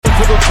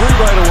the three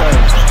right away.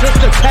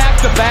 Just attack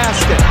the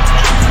basket.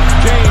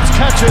 James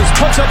catches,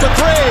 puts up a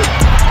three.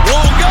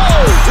 Won't go.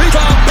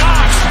 Rebound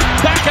Bosh.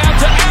 Back out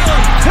to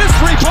Allen. His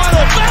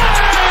three-pointer.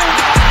 Bang!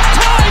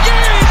 Tie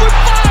game with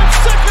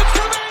 5 seconds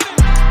remaining.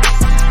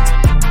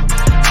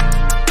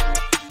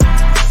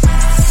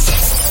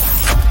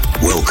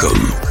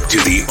 Welcome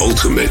to the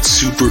Ultimate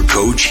Super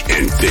Coach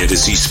and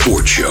Fantasy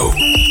Sports Show.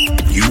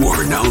 You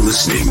are now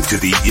listening to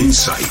the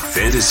Insight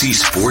Fantasy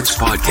Sports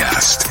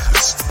Podcast.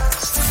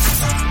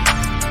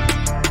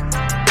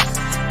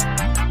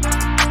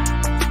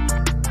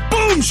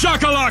 Boom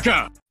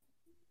shakalaka!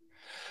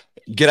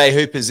 G'day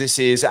Hoopers, this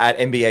is at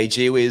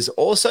NBA Wiz,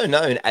 also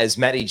known as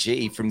Matty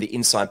G from the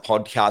Insight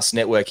Podcast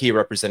Network, here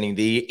representing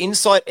the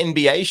Insight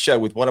NBA Show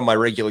with one of my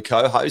regular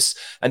co-hosts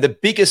and the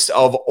biggest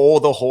of all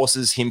the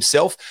horses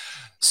himself,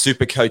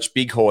 Super Coach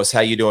Big Horse.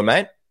 How you doing,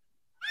 mate?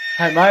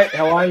 Hey, mate.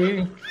 How are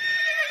you?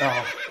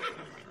 Oh,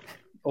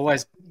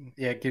 always,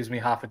 it gives me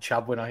half a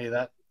chub when I hear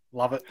that.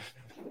 Love it.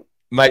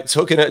 Mate,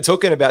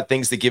 talking about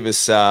things that give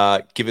us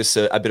a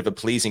bit of a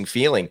pleasing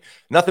feeling.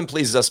 Nothing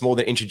pleases us more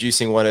than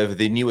introducing one of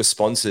the newest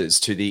sponsors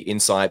to the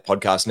Insight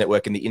Podcast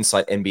Network and the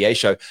Insight NBA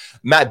Show,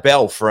 Matt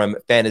Bell from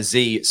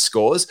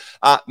FantaZScores.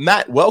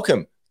 Matt,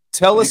 welcome.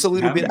 Tell us a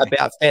little bit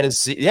about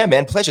fantasy. Yeah,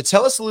 man, pleasure.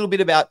 Tell us a little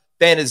bit about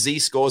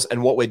FantaZScores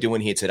and what we're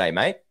doing here today,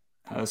 mate.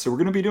 So we're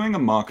going to be doing a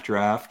mock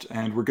draft,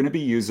 and we're going to be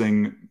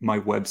using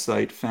my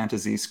website,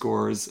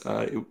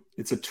 FantaZScores.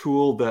 It's a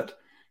tool that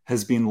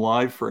has been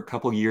live for a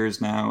couple years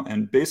now,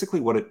 and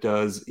basically what it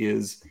does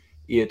is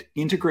it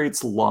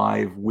integrates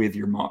live with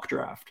your mock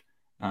draft.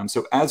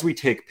 So as we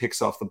take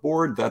picks off the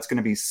board, that's going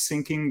to be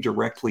syncing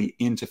directly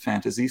into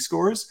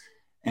FantaZScores,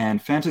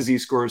 and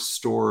FantaZScores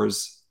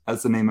stores,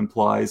 as the name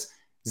implies,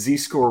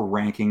 Z-score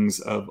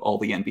rankings of all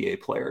the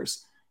NBA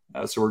players.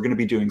 So we're going to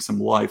be doing some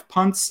live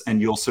punts,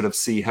 and you'll sort of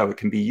see how it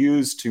can be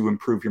used to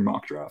improve your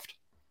mock draft.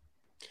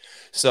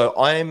 So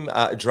I'm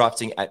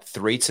drafting at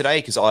 3 today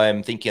because I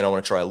am thinking I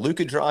want to try a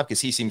Luka draft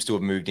because he seems to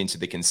have moved into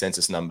the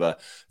consensus number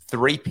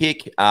 3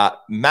 pick.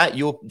 Matt,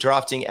 you're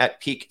drafting at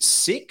pick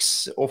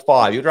 6 or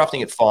 5. You're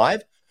drafting at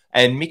 5,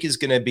 and Mick is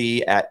going to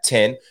be at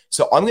 10.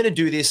 So I'm going to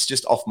do this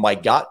just off my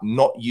gut,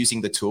 not using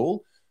the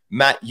tool.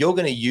 Matt, you're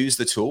going to use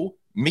the tool.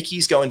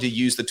 Mickey's going to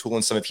use the tool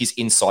in some of his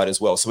insight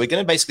as well. So we're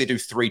going to basically do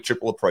 3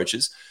 triple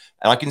approaches.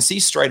 And I can see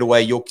straight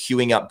away you're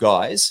queuing up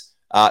guys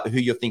who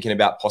you're thinking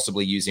about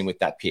possibly using with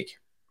that pick.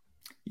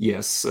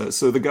 Yes.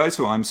 So the guys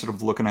who I'm sort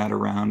of looking at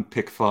around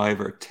pick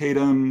 5 are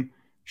Tatum,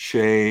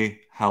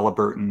 Shea,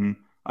 Halliburton.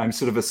 I'm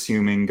sort of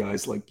assuming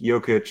guys like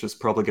Jokic is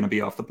probably going to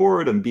be off the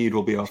board, and Embiid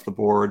will be off the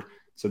board.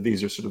 So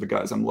these are sort of the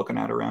guys I'm looking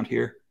at around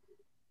here.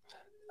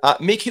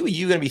 Mick, who are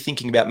you going to be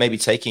thinking about maybe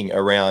taking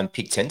around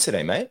pick 10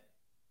 today, mate?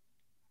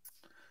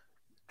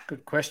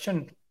 Good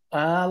question.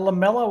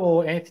 LaMelo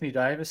or Anthony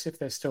Davis, if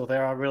they're still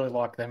there. I really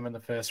like them in the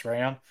first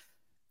round.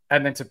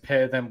 And then to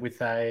pair them with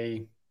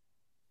Giannis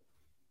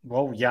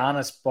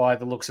by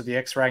the looks of the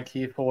X rank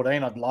here,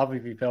 14. I'd love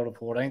if he fell to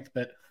 14th,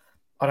 but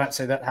I don't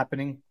see that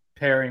happening.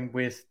 Pairing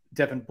with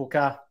Devin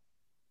Booker,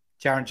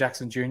 Jaren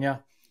Jackson Jr.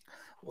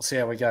 We'll see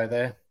how we go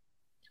there.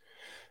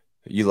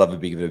 You love a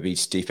big of a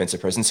beach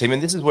defensive presence team.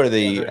 And this is where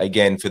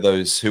again, for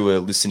those who are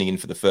listening in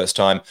for the first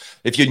time,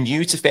 if you're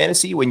new to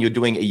fantasy, when you're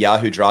doing a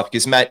Yahoo draft,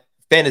 because Matt,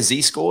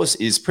 FantaZScores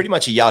is pretty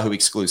much a Yahoo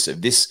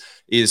exclusive. This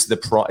is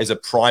a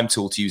prime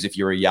tool to use if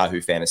you're a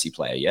Yahoo fantasy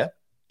player, yeah?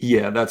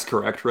 Yeah, that's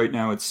correct. Right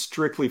now, it's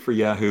strictly for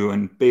Yahoo,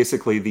 and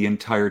basically the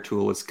entire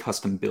tool is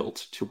custom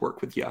built to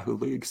work with Yahoo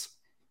leagues.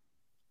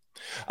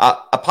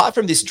 Apart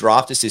from this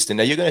draft assistant,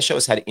 now you're going to show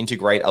us how to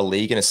integrate a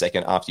league in a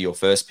second after your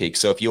first pick.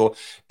 So if you're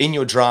in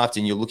your draft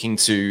and you're looking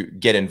to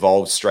get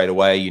involved straight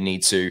away, you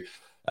need to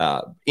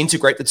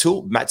integrate the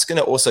tool. Matt's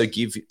going to also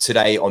give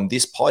today on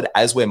this pod,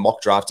 as we're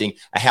mock drafting,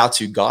 a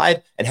how-to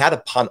guide and how to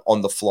punt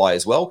on the fly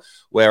as well.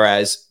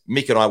 Whereas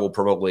Mick and I will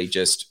probably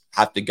just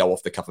have to go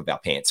off the cuff of our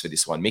pants for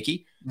this one,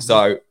 Mickey. Mm-hmm.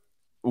 So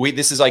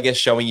this is, I guess,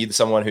 showing you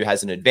someone who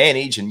has an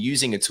advantage and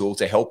using a tool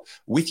to help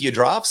with your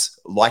drafts,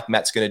 like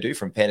Matt's going to do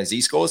from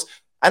FantaZScores,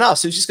 and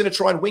us who's just going to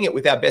try and wing it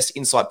with our best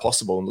insight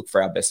possible and look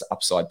for our best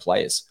upside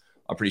players.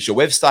 I'm pretty sure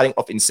we're starting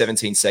off in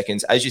 17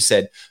 seconds. As you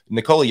said,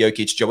 Nikola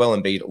Jokic, Joel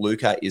Embiid,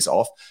 Luka is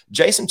off.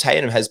 Jason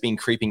Tatum has been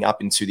creeping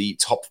up into the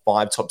top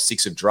 5, top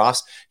 6 of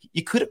drafts.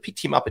 You could have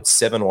picked him up at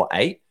 7 or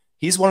 8.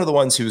 He's one of the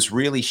ones who's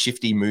really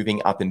shifty,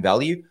 moving up in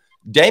value.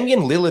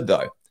 Damian Lillard,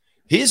 though,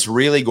 he's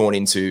really gone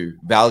into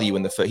value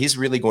he's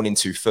really gone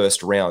into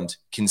first round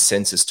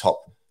consensus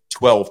top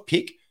 12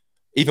 pick,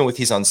 even with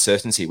his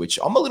uncertainty, which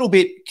I'm a little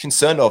bit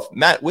concerned of.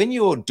 Matt, when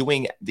you're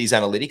doing these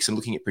analytics and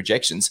looking at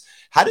projections,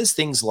 how does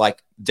things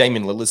like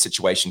Damian Lillard's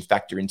situation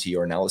factor into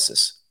your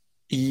analysis?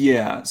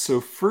 Yeah, so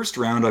first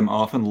round, I'm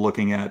often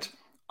looking at,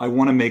 I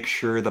want to make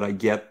sure that I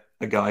get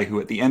a guy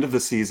who at the end of the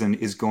season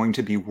is going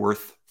to be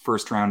worth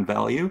first round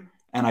value.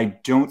 And I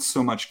don't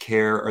so much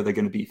care, are they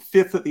going to be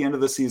 5th at the end of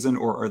the season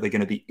or are they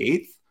going to be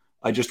 8th?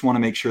 I just want to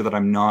make sure that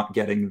I'm not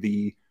getting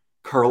the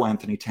Karl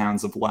Anthony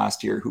Towns of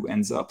last year who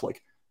ends up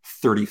like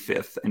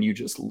 35th and you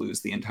just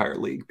lose the entire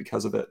league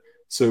because of it.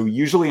 So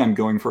usually I'm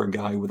going for a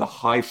guy with a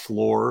high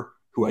floor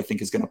who I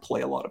think is going to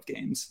play a lot of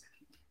games.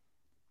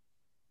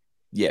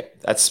 Yeah,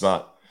 that's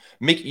smart.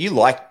 Mick, you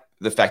like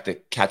the fact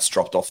that Cat's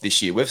dropped off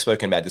this year. We've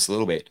spoken about this a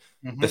little bit.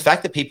 The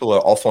fact that people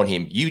are off on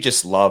him, you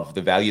just love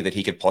the value that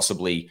he could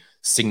possibly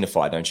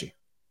signify, don't you?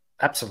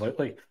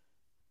 Absolutely.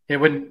 Yeah,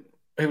 when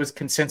it was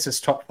consensus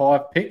top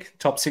 5 pick,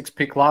 top 6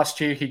 pick last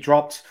year, he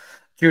dropped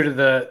due to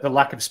the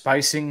lack of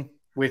spacing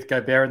with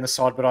Gobert in the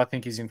side, but I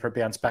think he's in for a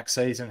bounce back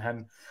season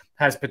and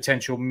has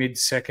potential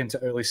mid-second to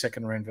early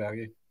second round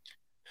value.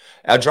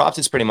 Our draft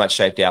is pretty much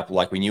shaped out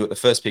like we knew it. The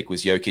first pick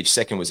was Jokic,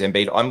 second was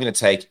Embiid. I'm going to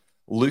take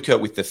Luka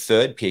with the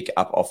third pick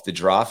up off the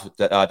draft.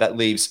 That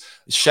leaves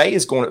Shea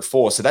has gone at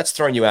 4, so that's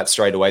throwing you out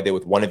straight away there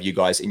with one of you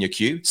guys in your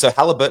queue. So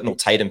Halliburton or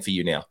Tatum for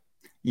you now?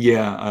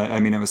 Yeah, I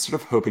mean, I was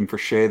sort of hoping for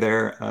Shea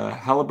there.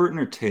 Halliburton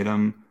or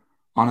Tatum,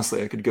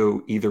 honestly, I could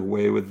go either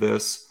way with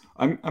this.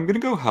 I'm going to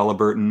go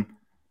Halliburton.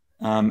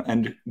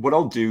 And what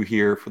I'll do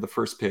here for the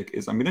first pick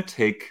is I'm going to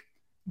take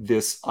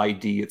this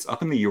ID. It's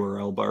up in the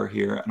URL bar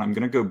here, and I'm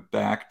going to go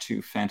back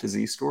to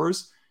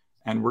FantaZScores,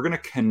 and we're going to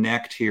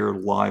connect here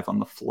live on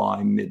the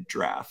fly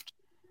mid-draft.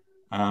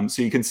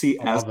 So you can see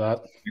as the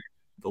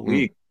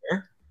league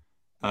there,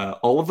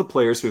 all of the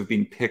players who have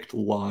been picked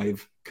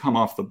live come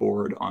off the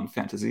board on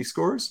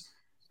FantaZScores,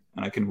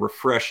 and I can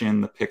refresh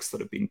in the picks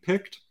that have been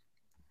picked.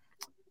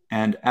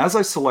 And as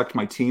I select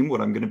my team,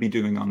 what I'm going to be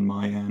doing on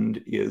my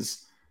end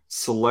is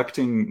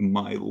selecting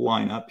my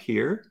lineup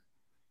here,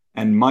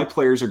 and my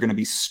players are going to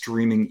be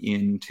streaming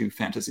into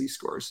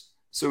FantaZScores.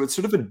 So it's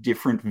sort of a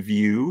different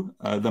view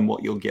than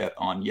what you'll get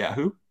on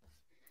Yahoo.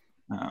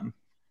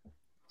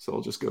 So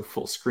I'll just go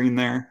full screen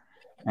there.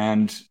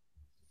 And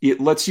it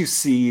lets you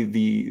see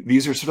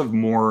these are sort of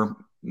more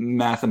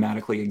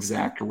mathematically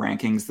exact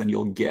rankings than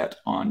you'll get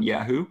on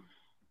Yahoo.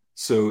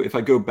 So if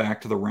I go back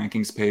to the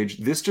rankings page,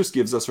 this just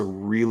gives us a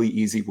really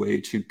easy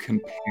way to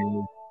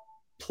compare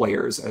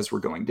players as we're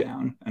going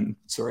down. And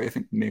sorry, I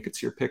think Mick,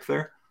 it's your pick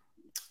there.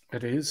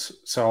 It is.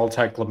 So I'll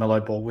take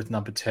LaMelo Ball with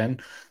number 10.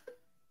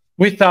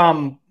 With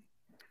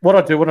what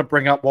I do want to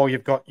bring up while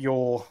you've got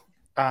your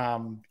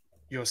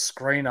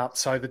screen up,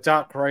 so the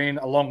dark green,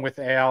 along with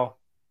our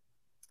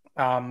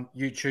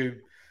YouTube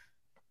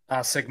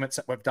segments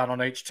that we've done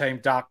on each team,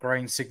 dark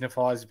green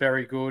signifies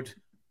very good,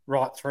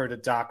 right through to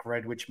dark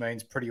red, which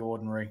means pretty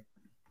ordinary.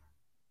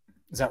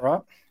 Is that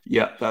right?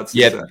 Yeah, that's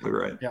exactly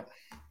right. Yeah.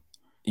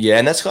 Yeah,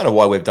 and that's kind of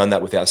why we've done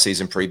that with our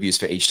season previews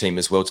for each team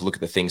as well, to look at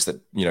the things that,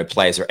 you know,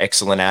 players are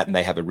excellent at and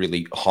they have a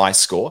really high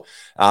score.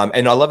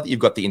 And I love that you've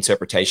got the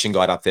interpretation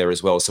guide up there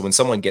as well. So when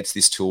someone gets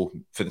this tool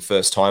for the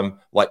first time,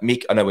 like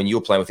Mick, I know when you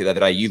were playing with it the other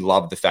day, you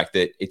love the fact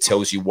that it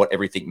tells you what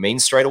everything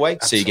means straight away.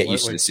 Absolutely. So you get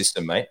used to the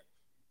system, mate.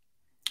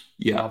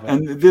 Yeah,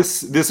 and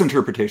this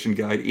interpretation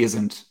guide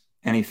isn't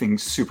anything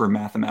super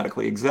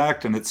mathematically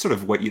exact, and it's sort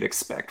of what you'd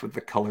expect with the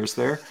colors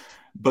there.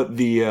 But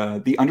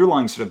the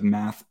underlying sort of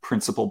math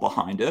principle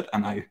behind it,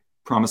 and I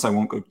promise I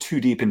won't go too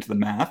deep into the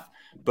math,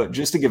 but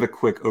just to give a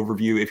quick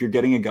overview, if you're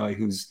getting a guy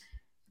who's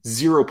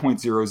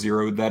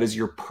 0.00, that is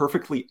your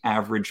perfectly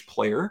average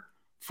player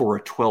for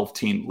a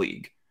 12-team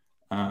league.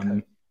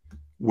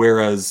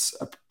 Whereas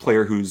a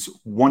player who's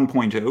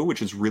 1.0,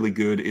 which is really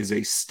good, is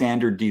a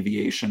standard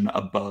deviation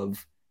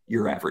above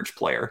your average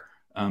player.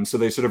 So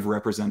they sort of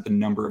represent the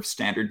number of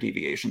standard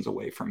deviations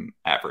away from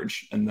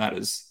average, and that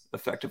is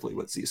effectively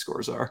what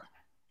Z-scores are.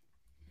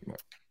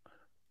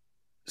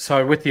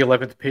 So with the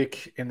 11th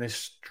pick in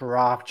this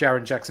draft,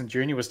 Jaren Jackson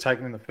Jr. was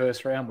taken in the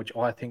first round, which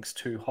I think is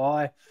too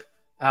high.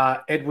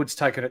 Edwards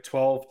taken at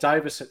 12,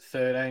 Davis at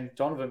 13,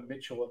 Donovan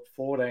Mitchell at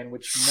 14,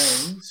 which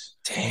means...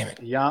 Damn it.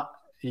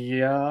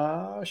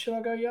 Yeah. Should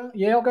I go Giannis?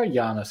 Yeah, I'll go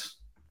Giannis.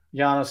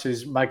 Giannis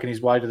is making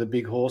his way to the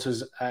big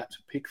horses at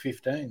pick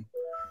 15.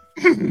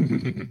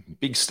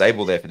 Big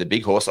stable there for the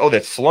big horse. Oh,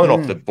 they've flown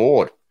off the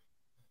board.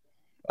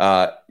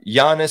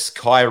 Giannis,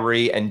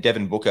 Kyrie, and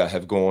Devin Booker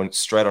have gone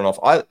straight on off.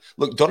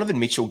 Look, Donovan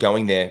Mitchell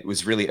going there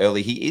was really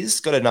early. He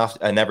is got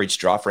an average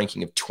draft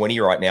ranking of 20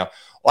 right now.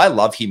 I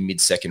love him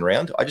mid-second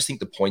round. I just think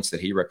the points that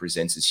he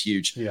represents is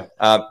huge. Yeah.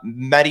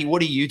 Maddie,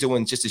 what are you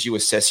doing just as you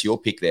assess your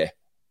pick there?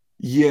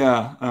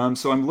 Yeah,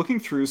 so I'm looking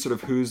through sort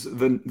of who's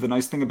the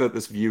nice thing about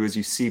this view is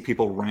you see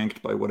people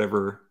ranked by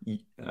whatever.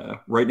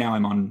 Right now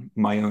I'm on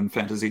my own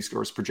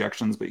FantaZScores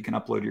projections, but you can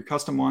upload your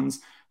custom ones.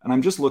 And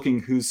I'm just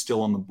looking who's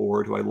still on the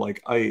board, who I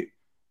like. I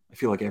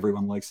feel like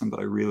everyone likes him, but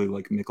I really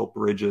like Mikal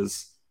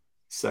Bridges'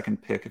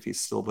 second pick if he's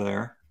still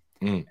there.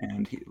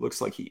 And he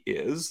looks like he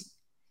is.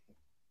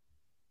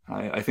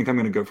 I think I'm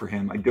going to go for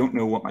him. I don't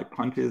know what my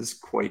punt is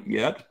quite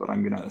yet, but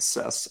I'm going to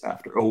assess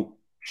after. Oh,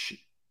 shit.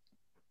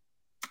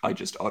 I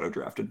just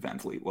auto-drafted Van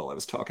Vliet while I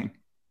was talking.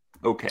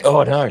 Okay.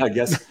 Oh, no. I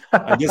guess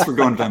we're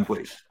going Van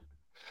Vliet.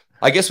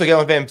 I guess we're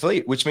going Van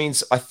Vliet, which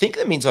means I think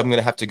that means I'm going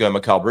to have to go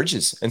Mikal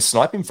Bridges and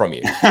snipe him from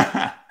you.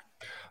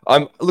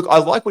 Look, I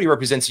like what he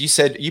represents. You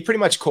said you pretty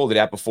much called it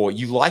out before.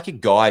 You like a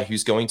guy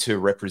who's going to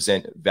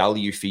represent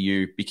value for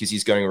you because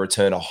he's going to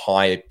return a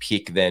higher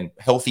pick than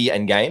healthy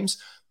and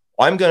games.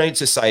 I'm going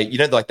to say, you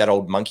know, like that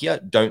old monkey,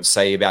 don't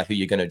say about who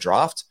you're going to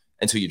draft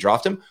until you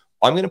draft him.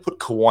 I'm going to put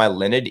Kawhi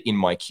Leonard in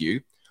my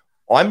queue.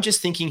 I'm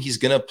just thinking he's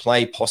going to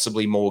play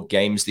possibly more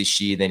games this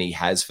year than he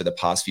has for the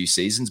past few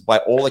seasons. By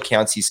all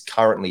accounts, he's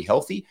currently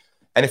healthy.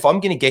 And if I'm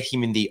going to get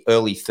him in the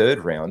early third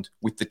round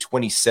with the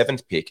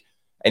 27th pick,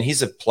 and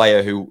he's a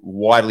player who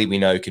widely we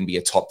know can be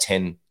a top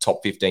 10,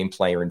 top 15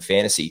 player in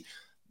fantasy,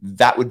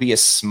 that would be a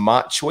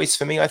smart choice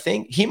for me, I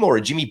think. Him or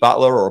a Jimmy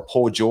Butler or a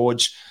Paul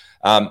George,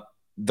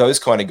 those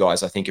kind of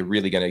guys I think are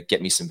really going to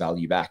get me some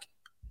value back.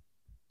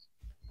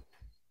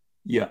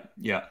 Yeah,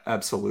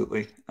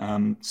 absolutely.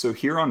 So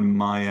here on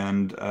my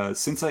end,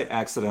 since I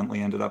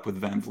accidentally ended up with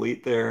Van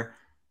Vliet there,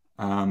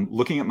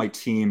 looking at my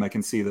team, I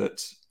can see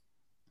that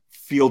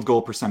field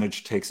goal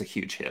percentage takes a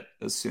huge hit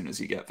as soon as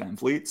you get Van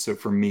Vliet. So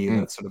for me,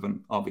 that's sort of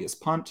an obvious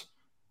punt.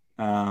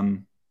 I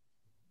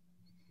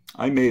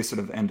may sort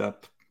of end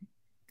up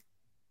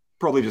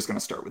probably just going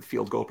to start with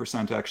field goal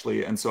percent,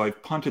 actually. And so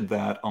I've punted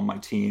that on my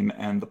team,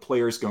 and the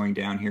players going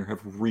down here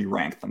have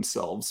re-ranked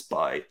themselves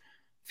by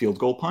field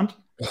goal punt.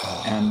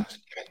 And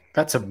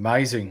that's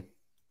amazing.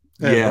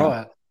 Yeah,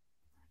 right.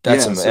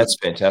 That's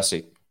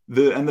fantastic.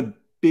 The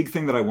big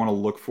thing that I want to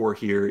look for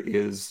here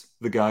is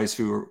the guys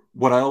who are,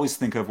 what I always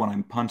think of when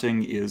I'm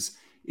punting is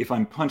if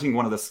I'm punting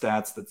one of the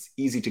stats that's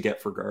easy to get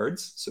for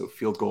guards, so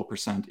field goal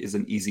percent is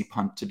an easy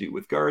punt to do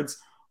with guards,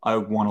 I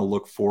want to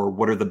look for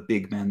what are the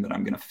big men that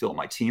I'm going to fill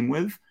my team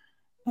with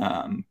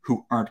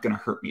who aren't going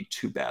to hurt me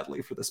too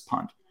badly for this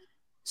punt.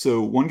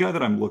 So one guy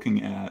that I'm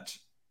looking at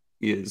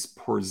is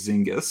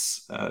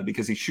Porzingis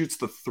because he shoots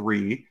the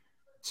three,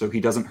 so he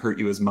doesn't hurt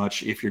you as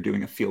much if you're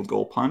doing a field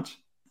goal punt.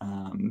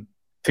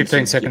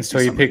 15 seconds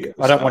till you pick.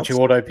 I don't want you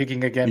auto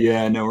picking again.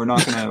 Yeah, no, we're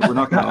not gonna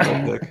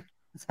auto pick.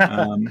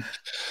 And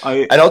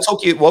I'll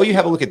talk to you while you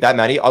have a look at that,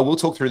 Matty. I will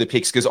talk through the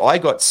picks because I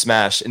got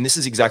smashed, and this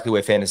is exactly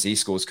where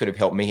FantaZScores could have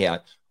helped me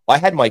out. I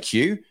had my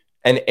queue,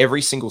 and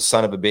every single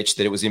son of a bitch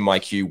that it was in my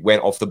queue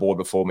went off the board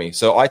before me.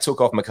 So I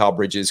took off Mikal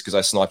Bridges because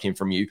I sniped him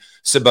from you.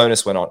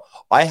 Sabonis went on.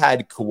 I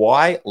had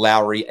Kawhi,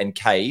 Lowry, and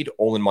Cade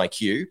all in my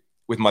queue,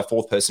 with my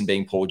fourth person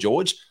being Paul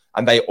George,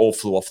 and they all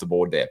flew off the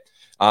board there.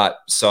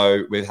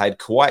 So we've had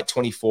Kawhi at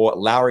 24,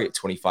 Lowry at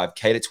 25,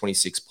 Cade at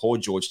 26, Paul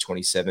George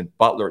 27,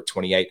 Butler at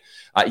 28.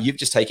 You've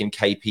just taken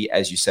KP,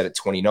 as you said, at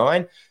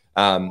 29.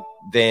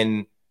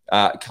 Then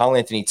Karl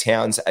Anthony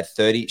Towns at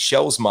 30,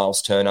 Shells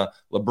Miles Turner,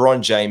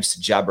 LeBron James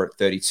to Jabber at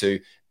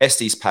 32,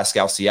 Estes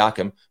Pascal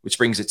Siakam, which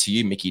brings it to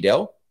you, Mickey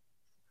Dell.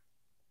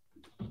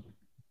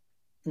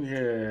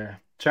 Yeah.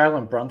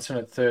 Jalen Brunson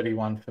at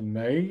 31 for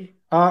me.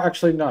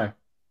 Actually, no. I'm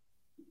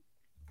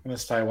going to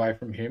stay away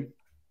from him.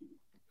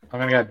 I'm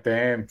going to go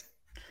Bam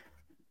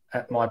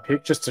at my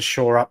pick just to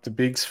shore up the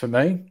bigs for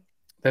me.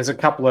 There's a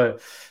couple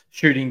of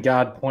shooting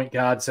guard, point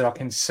guards that I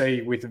can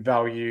see with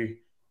value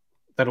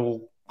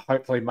that'll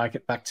hopefully make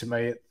it back to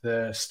me at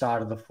the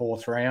start of the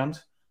fourth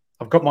round.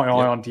 I've got my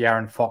eye on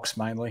De'Aaron Fox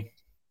mainly.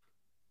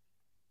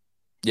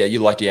 Yeah, you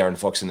like De'Aaron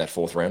Fox in that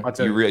fourth round. I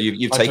do.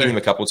 You've taken him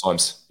a couple of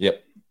times.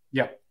 Yep,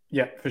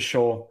 for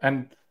sure.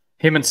 And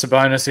him and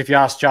Sabonis, if you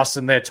ask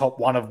Justin, they're top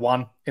 1 of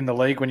 1 in the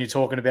league when you're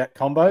talking about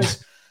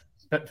combos.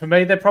 But for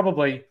me, they're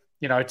probably,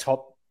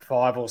 top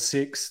 5 or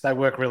 6. They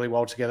work really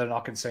well together, and I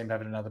can see him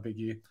having another big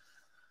year.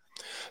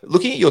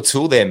 Looking at your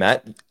tool there,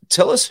 Matt,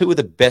 tell us who are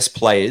the best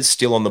players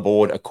still on the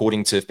board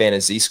according to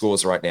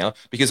FantaZScores right now.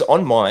 Because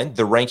on mine,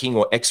 the ranking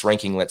or X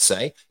ranking, let's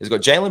say, has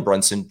got Jalen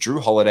Brunson,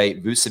 Drew Holiday,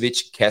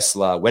 Vucevic,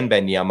 Kessler,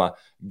 Wembanyama,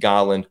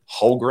 Garland,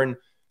 Holmgren,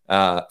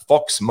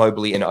 Fox,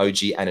 Mobley, and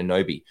OG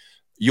Anunoby.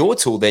 Your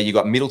tool there, you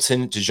got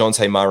Middleton,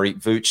 DeJounte Murray,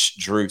 Vooch,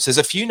 Drew. So there's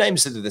a few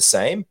names that are the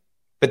same,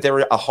 but there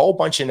are a whole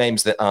bunch of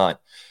names that aren't.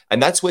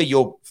 And that's where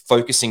you're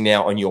focusing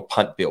now on your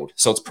punt build.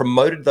 So it's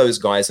promoted those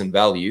guys in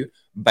value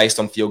based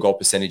on field goal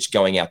percentage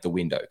going out the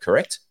window,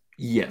 correct?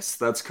 Yes,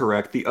 that's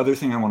correct. The other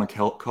thing I want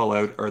to call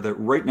out are that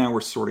right now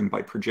we're sorting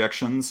by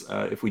projections.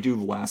 If we do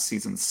last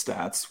season's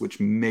stats, which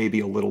may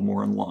be a little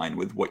more in line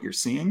with what you're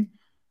seeing.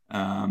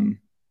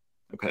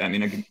 Okay, I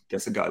mean, I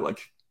guess a guy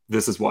like,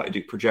 this is why I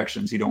do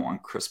projections. You don't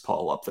want Chris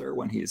Paul up there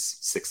when he's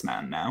 6th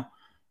man now.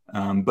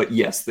 But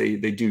yes, they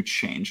do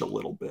change a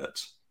little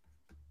bit.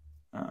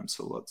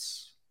 So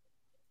let's...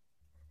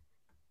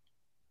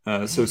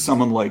 so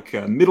someone like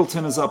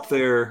Middleton is up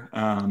there.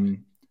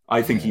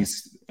 I think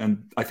he's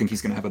going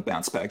to have a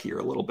bounce back year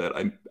a little bit.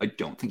 I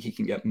don't think he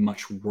can get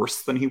much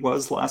worse than he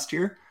was last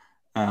year.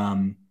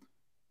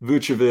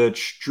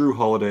 Vucevic, Drew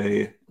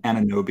Holiday,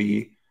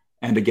 Anunoby,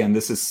 and again,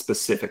 this is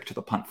specific to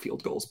the punt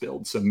field goals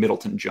build. So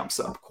Middleton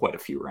jumps up quite a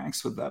few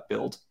ranks with that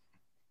build.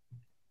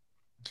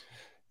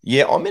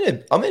 Yeah,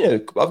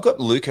 I've got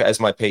Luka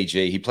as my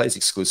PG. He plays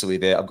exclusively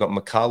there. I've got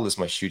McCall as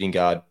my shooting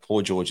guard.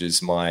 Paul George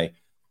is my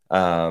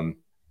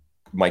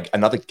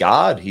another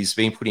guard. He's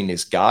been put in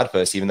his guard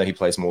first, even though he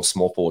plays more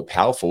small forward,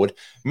 power forward.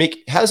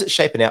 Mick, how's it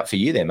shaping out for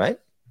you there, mate?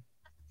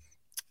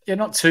 Yeah,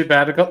 not too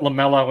bad. I got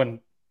LaMelo and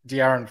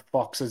De'Aaron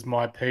Fox as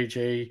my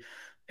PG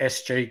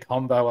SG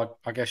combo,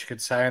 I guess you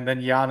could say, and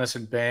then Giannis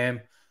and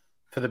Bam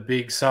for the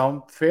big. So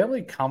I'm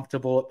fairly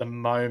comfortable at the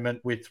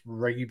moment with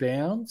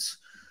rebounds.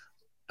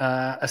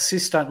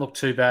 Assists don't look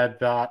too bad,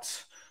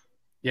 but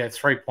yeah,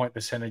 3-point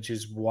percentage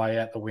is way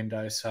out the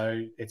window.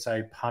 So it's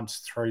a punt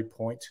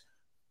 3-point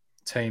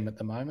team at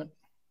the moment.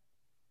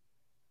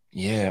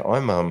 Yeah,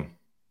 I've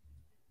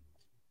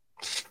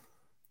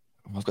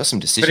got some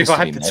But decisions if I to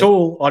had be the made.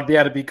 tool, I'd be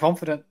able to be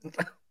confident.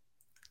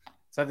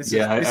 So this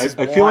is I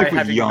why feel like with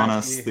having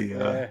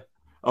Giannis,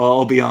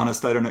 I'll be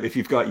honest, I don't know if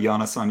you've got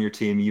Giannis on your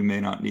team, you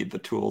may not need the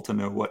tool to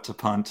know what to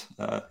punt.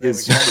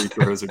 His free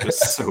throws are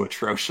just so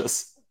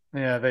atrocious.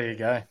 Yeah, there you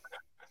go.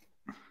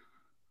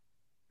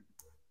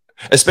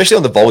 Especially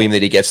on the volume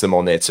that he gets them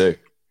on there too.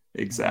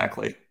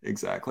 Exactly.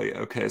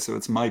 Okay, so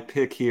it's my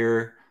pick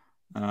here.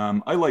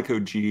 I like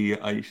OG.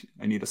 I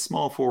need a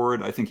small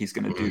forward. I think he's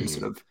going to do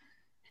sort of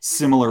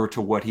similar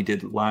to what he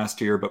did last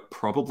year, but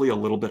probably a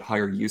little bit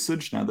higher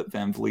usage now that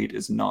Van Vliet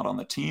is not on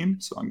the team.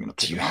 So I'm going to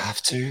pick him up.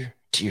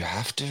 Do you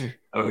have to?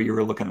 Oh, you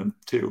were looking at him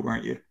too,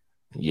 weren't you?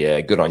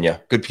 Yeah, good on you.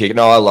 Good pick.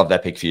 No, I love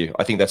that pick for you.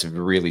 I think that's a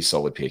really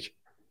solid pick.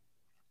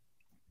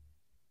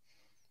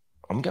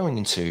 I'm going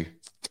into...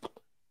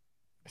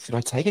 Should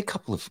I take a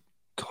couple of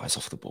guys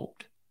off the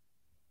board?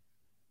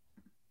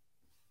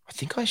 I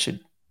think I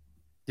should.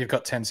 You've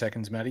got 10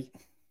 seconds, Matty.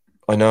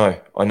 I know.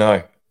 I'm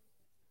going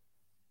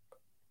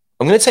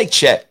to take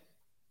Chet.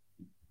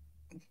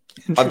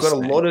 I've got a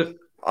lot of...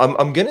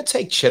 I'm going to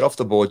take Chet off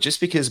the board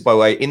just because, by the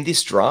way, in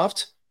this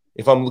draft,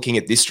 if I'm looking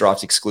at this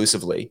draft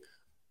exclusively,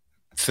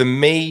 for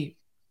me,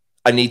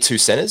 I need 2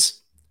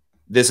 centers.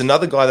 There's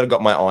another guy that I've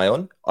got my eye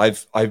on.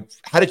 I've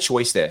had a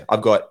choice there.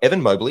 I've got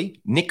Evan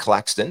Mobley, Nick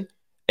Claxton,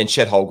 and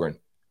Chet Holmgren.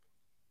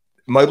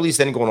 Mobley's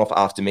then gone off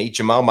after me,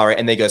 Jamal Murray,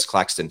 and there goes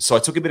Claxton. So I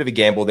took a bit of a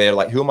gamble there,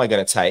 like, who am I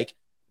going to take?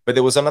 But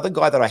there was another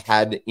guy that I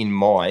had in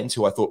mind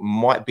who I thought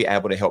might be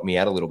able to help me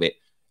out a little bit,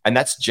 and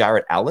that's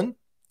Jarrett Allen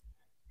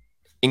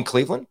in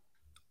Cleveland.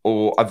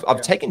 Or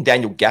I've taken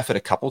Daniel Gafford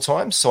a couple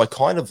times, so I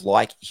kind of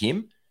like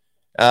him.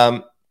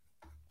 I'm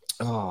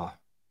going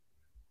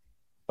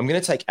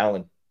to take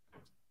Allen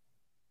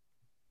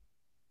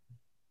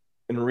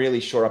and really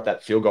shore up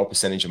that field goal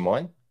percentage of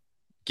mine.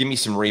 Give me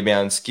some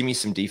rebounds. Give me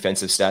some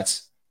defensive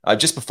stats.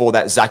 Just before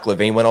that, Zach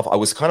LaVine went off. I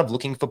was kind of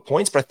looking for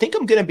points, but I think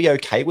I'm going to be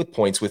okay with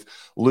points with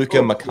Luka,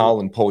 McCall,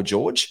 and Paul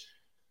George.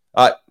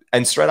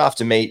 And straight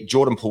after me,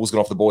 Jordan Poole's gone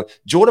off the board.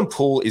 Jordan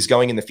Poole is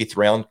going in the 5th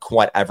round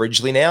quite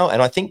averagely now,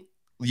 and I think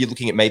you're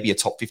looking at maybe a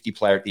top 50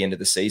 player at the end of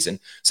the season.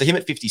 So him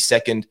at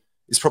 52nd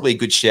is probably a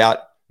good shout.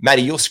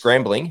 Matty, you're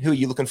scrambling. Who are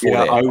you looking for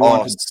there? I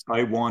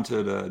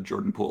wanted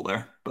Jordan Poole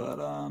there,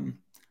 but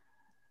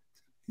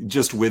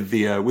just with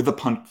the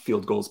punt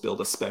field goals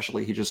build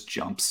especially, he just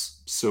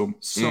jumps so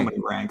many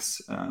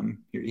ranks.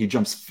 He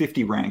jumps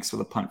 50 ranks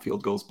with a punt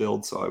field goals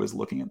build, so I was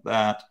looking at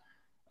that.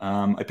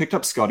 I picked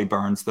up Scotty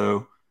Barnes,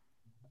 though.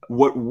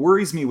 What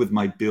worries me with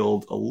my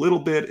build a little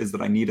bit is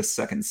that I need a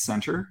second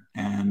center,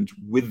 and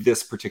with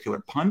this particular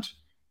punt,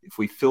 if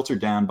we filter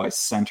down by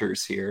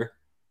centers here,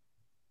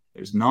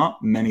 there's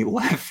not many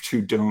left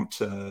who don't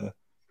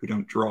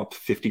drop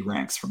 50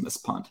 ranks from this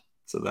punt.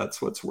 So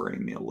that's what's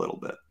worrying me a little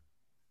bit.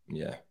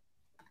 Yeah.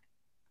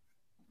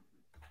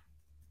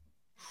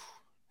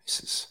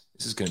 This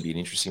is going to be an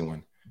interesting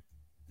one.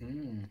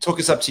 Talk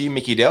us up to you,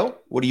 Mickey Dell.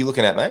 What are you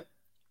looking at, mate?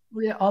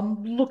 Yeah,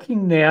 I'm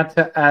looking now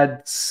to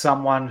add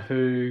someone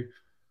who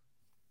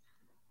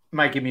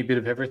may give me a bit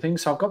of everything.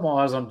 So I've got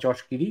my eyes on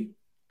Josh Giddey.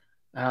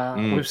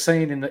 We've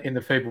seen in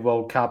the FIBA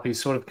World Cup, he's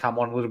sort of come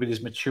on a little bit,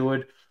 he's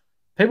matured.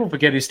 People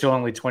forget he's still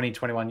only 20,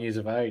 21 years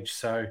of age.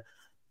 So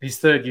his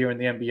 3rd year in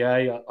the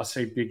NBA, I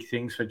see big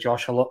things for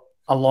Josh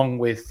along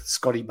with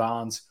Scotty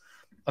Barnes.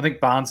 I think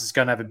Barnes is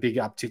going to have a big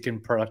uptick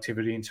in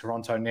productivity in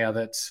Toronto now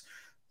that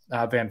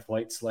Van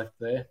Vliet's left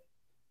there.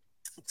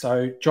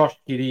 So Josh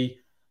Giddey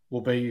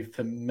will be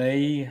for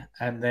me,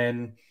 and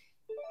then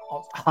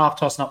half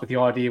tossing up with the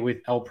idea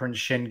with Alperen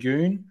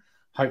Şengün.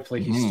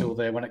 Hopefully he's still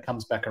there when it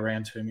comes back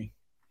around to me.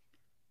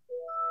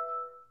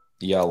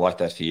 Yeah, I like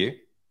that for you.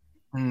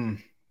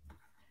 And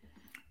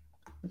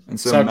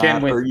so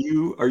Matt, are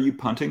you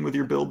punting with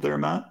your build there,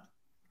 Matt?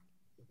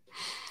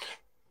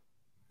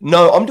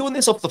 No, I'm doing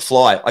this off the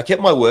fly. I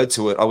kept my word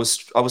to it. I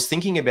was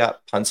thinking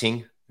about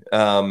punting.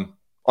 I'm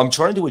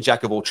trying to do a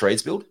jack of all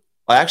trades build.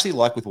 I actually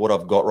like with what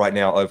I've got right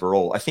now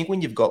overall. I think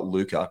when you've got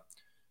Luka,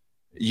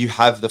 you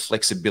have the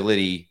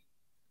flexibility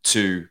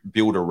to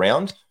build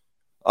around.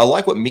 I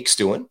like what Mick's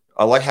doing.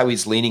 I like how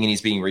he's leaning and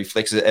he's being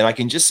reflexed. And I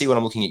can just see when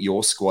I'm looking at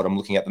your squad, I'm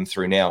looking at them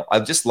through now. I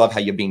just love how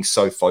you're being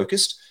so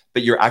focused,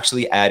 but you're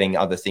actually adding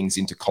other things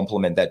in to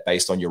complement that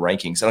based on your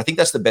rankings. And I think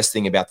that's the best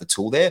thing about the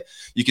tool there.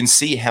 You can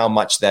see how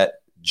much that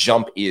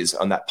jump is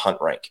on that punt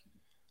rank.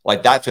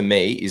 Like that for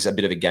me is a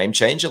bit of a game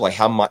changer, like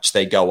how much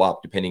they go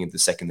up depending on the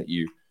second that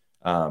you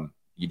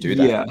do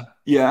that.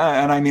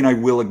 Yeah. And I mean, I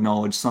will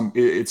acknowledge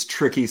it's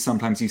tricky.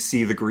 Sometimes you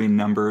see the green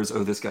numbers.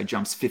 Oh, this guy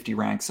jumps 50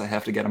 ranks. I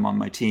have to get him on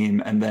my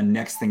team. And then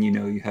next thing you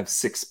know, you have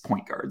 6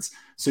 point guards.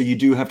 So you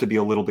do have to be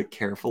a little bit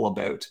careful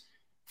about,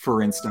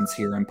 for instance,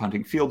 here I'm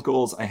punting field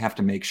goals. I have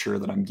to make sure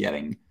that I'm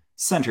getting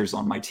centers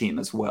on my team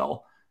as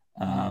well.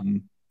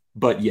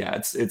 But yeah,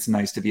 it's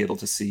nice to be able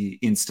to see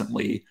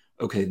instantly,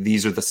 okay,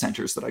 these are the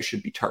centers that I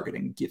should be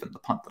targeting given the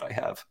punt that I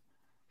have.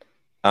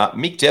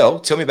 Mick Dell,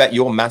 tell me about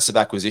your massive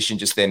acquisition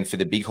just then for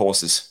the big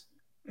horses.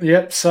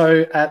 Yep.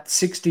 So at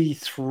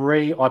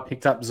 63, I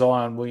picked up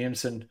Zion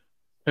Williamson,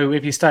 who,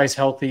 if he stays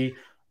healthy,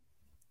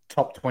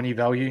 top 20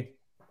 value.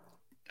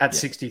 At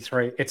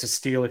 63, it's a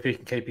steal if he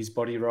can keep his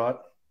body right.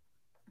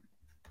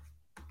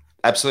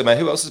 Absolutely, mate.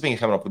 Who else has been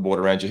coming off the board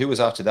around you? Who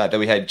was after that?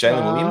 We had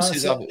Jalen Williams.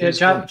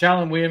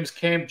 Jalen Williams,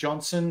 Cam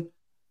Johnson,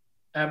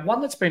 and one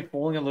that's been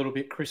falling a little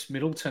bit, Chris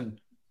Middleton.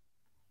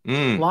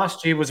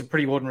 Last year was a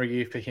pretty ordinary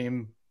year for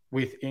him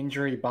with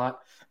injury, but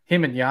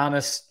him and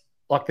Giannis,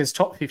 like there's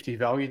top 50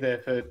 value there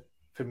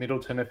for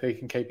Middleton if he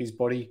can keep his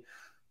body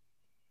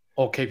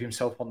or keep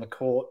himself on the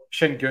court.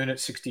 Şengün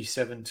at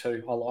 67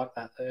 too. I like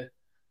that there.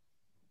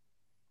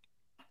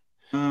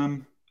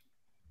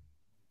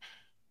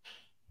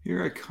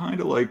 Here I kind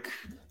of like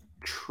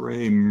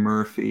Trey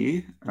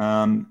Murphy.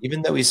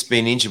 Even though he's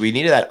been injured, we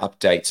needed that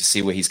update to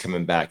see where he's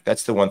coming back.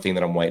 That's the one thing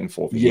that I'm waiting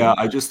for yeah, him.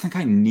 I just think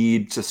I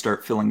need to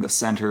start filling the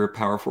center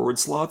power forward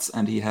slots,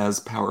 and he has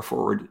power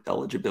forward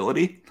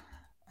eligibility.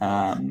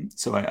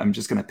 So I'm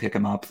just going to pick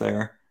him up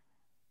there.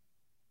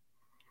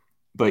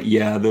 But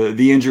yeah,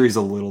 the injury is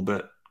a little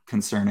bit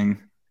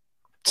concerning.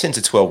 10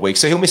 to 12 weeks.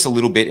 So he'll miss a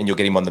little bit and you'll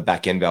get him on the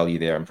back end value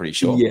there, I'm pretty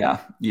sure. Yeah.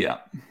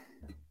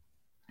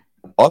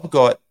 I've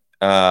got,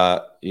 I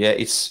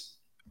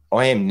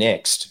am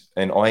next,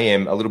 and I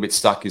am a little bit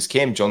stuck because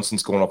Cam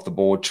Johnson's gone off the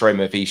board, Trey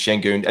Murphy,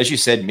 Şengün. As you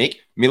said, Mick,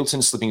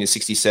 Middleton slipping to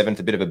 67th,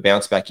 a bit of a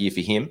bounce back year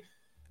for him.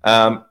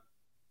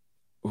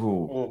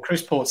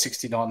 Chris Paul at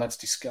 69, that's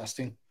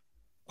disgusting.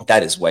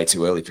 That is way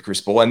too early for Chris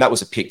Paul, and that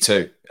was a pick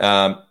too. Do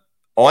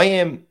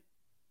I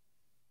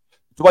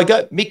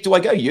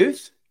go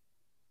youth?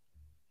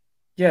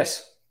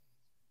 Yes.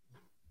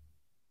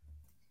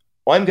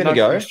 I'm going to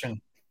go.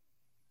 Question.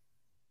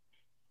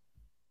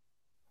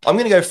 I'm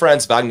going to go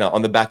Franz Wagner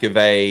on the back of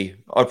a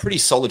pretty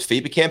solid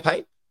FIBA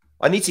campaign.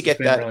 I need to get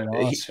that. Really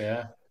nice,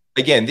 yeah.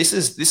 Again, this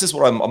is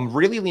what I'm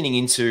really leaning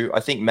into. I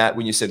think, Matt,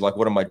 when you said, like,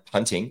 what am I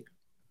punting?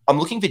 I'm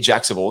looking for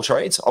jacks of all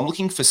trades. I'm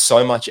looking for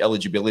so much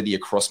eligibility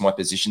across my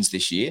positions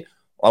this year.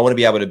 I want to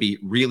be able to be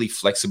really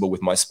flexible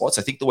with my spots.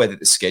 I think the way that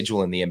the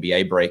schedule in the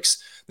NBA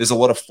breaks, there's a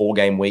lot of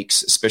 4-game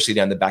weeks, especially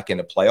down the back end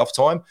of playoff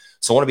time.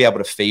 So I want to be able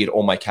to feed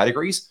all my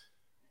categories.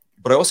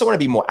 But I also want to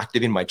be more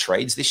active in my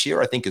trades this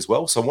year, I think, as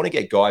well. So I want to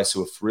get guys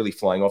who are really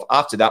flying off.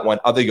 After that one,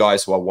 other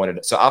guys who I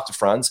wanted. So after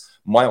Franz,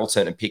 my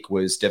alternate pick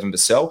was Devin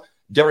Vassell.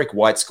 Derek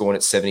White's gone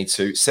at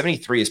 72.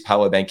 73 is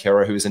Paolo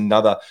Banchero, who is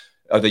another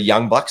of the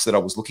young bucks that I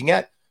was looking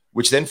at,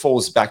 which then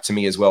falls back to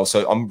me as well.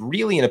 So I'm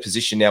really in a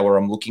position now where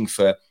I'm looking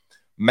for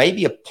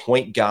maybe a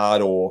point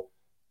guard or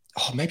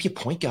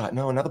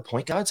another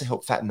point guard to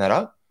help fatten that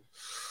up.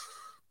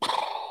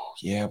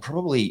 Yeah,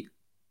 probably.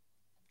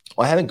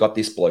 I haven't got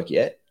this bloke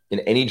yet in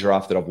any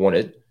draft that I've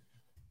wanted.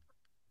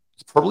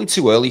 It's probably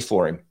too early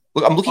for him.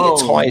 Look, I'm looking at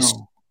Tyus.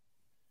 No.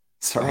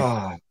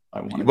 Sorry.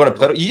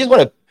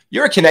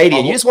 You're a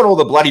Canadian. You just want all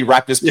the bloody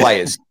Raptors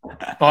players.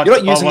 You're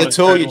not using the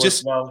tool. You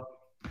just...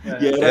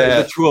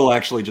 The tool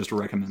actually just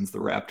recommends the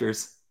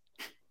Raptors.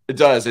 It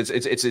does.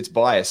 It's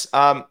bias.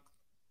 I'm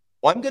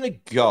going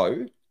to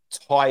go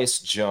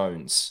Tyus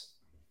Jones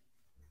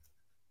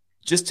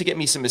just to get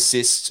me some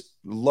assists,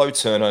 low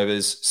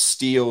turnovers,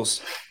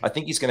 steals. I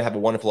think he's going to have a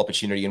wonderful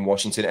opportunity in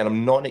Washington.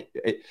 And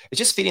it's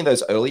just fitting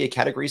those earlier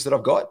categories that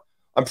I've got.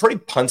 I'm pretty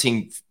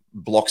punting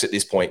blocks at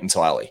this point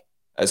entirely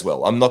as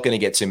well. I'm not going to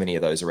get too many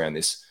of those around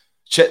this.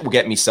 Chet will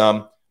get me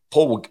some.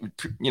 Paul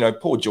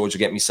George will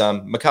get me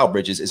some. Mikal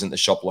Bridges isn't the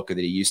shot blocker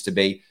that he used to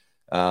be.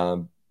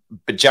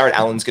 But Jared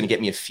Allen's going to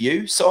get me a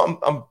few. So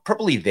I'm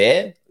probably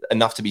there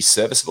enough to be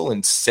serviceable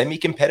and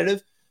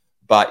semi-competitive.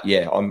 But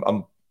yeah,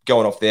 I'm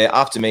going off there.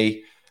 After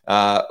me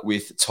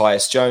with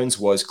Tyus Jones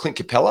was Clint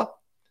Capella,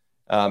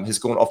 has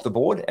gone off the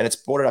board, and it's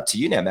brought it up to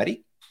you now,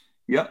 Matty.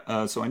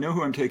 Yeah, so I know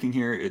who I'm taking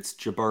here. It's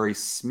Jabari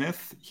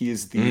Smith. He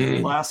is the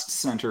last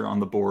center on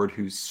the board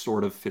who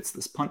sort of fits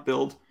this punt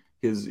build.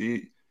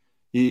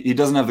 He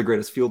doesn't have the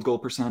greatest field goal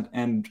percent,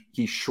 and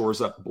he shores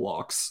up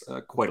blocks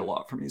quite a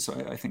lot for me. So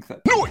I think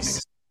that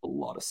makes a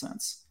lot of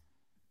sense.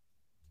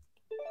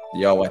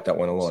 Yeah, I like that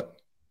one a lot.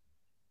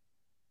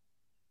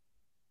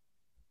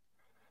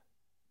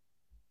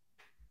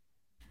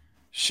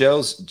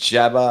 Shells,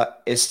 Jabba,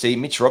 ST,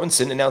 Mitch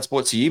Robinson, and now it's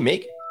brought to you,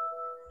 Mick.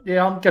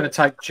 Yeah, I'm going to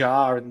take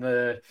Jar at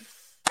the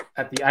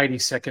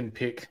 82nd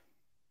pick.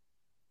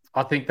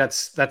 I think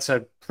that's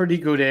a pretty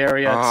good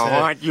area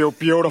to you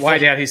beautiful.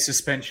 wait out his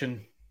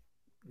suspension.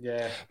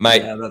 Yeah.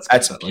 Mate,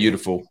 that's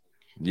beautiful.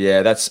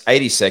 Yeah, that's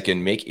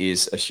 82nd, Mick,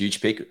 is a huge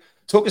pick.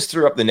 Talk us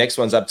through up the next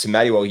ones up to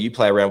Matty while you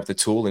play around with the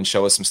tool and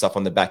show us some stuff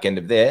on the back end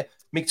of there.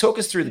 Mick, talk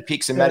us through the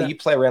picks, and Matty, you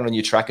play around on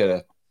your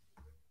tracker.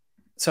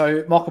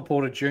 So Michael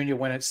Porter Jr.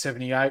 went at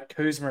 78,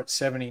 Kuzma at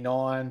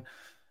 79,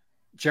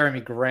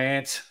 Jeremy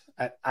Grant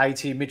at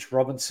 80, Mitch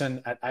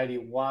Robinson at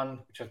 81,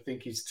 which I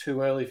think is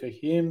too early for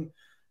him,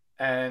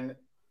 and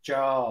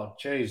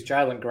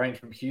Jalen Green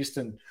from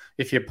Houston,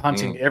 if you're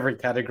punting every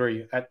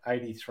category, at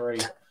 83.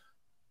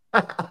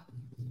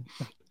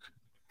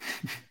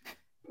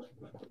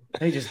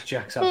 He just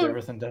jacks up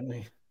everything,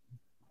 doesn't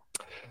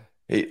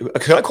he?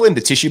 Can I call him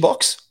the tissue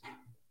box?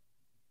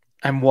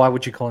 And why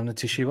would you call him the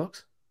tissue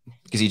box?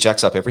 because he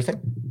jacks up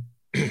everything.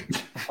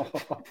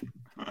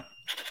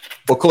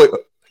 Or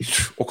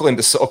call him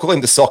the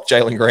sock,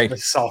 Jalen Green. The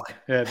sock,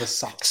 yeah, the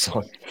sock.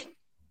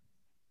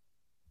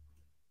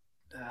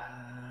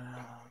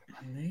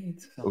 I need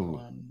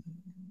someone.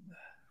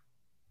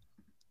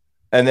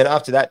 And then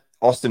after that,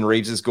 Austin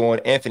Reeves is gone.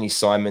 Anthony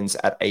Simons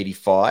at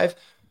 85.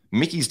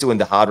 Mickey's doing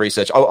the hard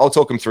research. I'll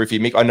talk him through for you,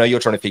 Mick. I know you're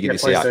trying to figure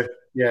this out. Do.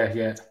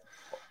 Yeah.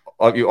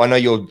 I know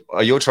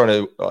you're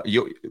trying to.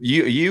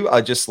 You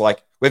are just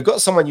like, we've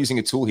got someone using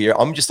a tool here.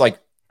 I'm just like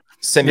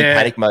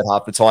semi-panic mode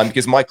half the time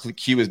because my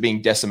queue is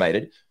being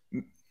decimated.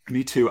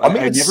 Me too. I'm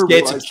even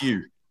scared to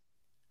queue.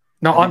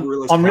 No,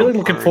 I'm really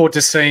looking forward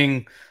to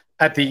seeing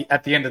at the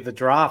end of the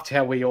draft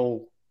how we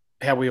all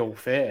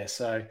fare.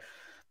 So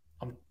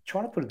I'm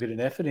trying to put a bit of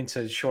effort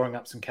into shoring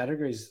up some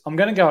categories. I'm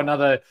going to go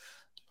another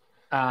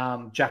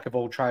jack of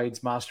all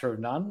trades, master of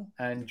none,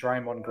 and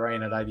Draymond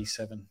Green at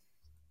 87.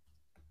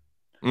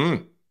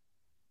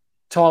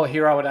 Tyler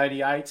Hero at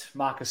 88,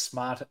 Marcus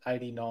Smart at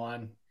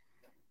 89.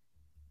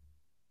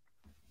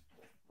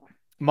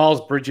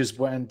 Miles Bridges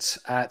went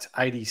at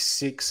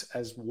 86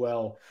 as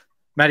well.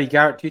 Matty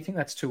Garrett, do you think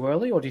that's too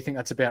early, or do you think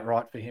that's about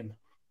right for him?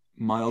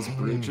 Miles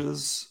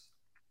Bridges?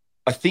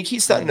 I think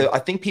he's starting to. I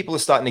think people are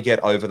starting to get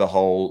over the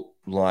whole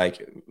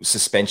like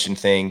suspension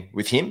thing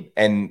with him,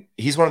 and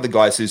he's one of the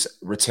guys who's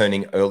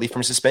returning early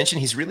from suspension.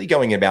 He's really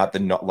going about the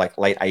not like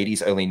late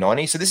 80s, early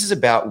 90s. So this is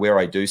about where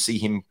I do see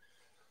him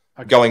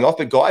going off.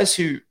 But guys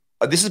who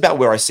this is about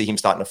where I see him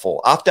starting to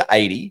fall. After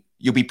 80,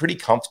 you'll be pretty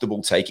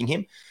comfortable taking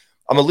him.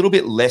 I'm a little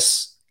bit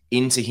less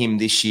into him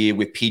this year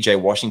with PJ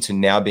Washington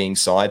now being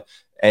signed,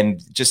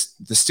 and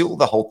just still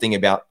the whole thing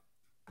about.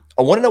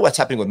 I want to know what's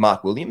happening with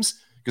Mark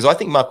Williams, because I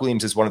think Mark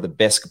Williams is one of the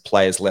best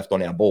players left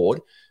on our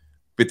board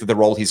with the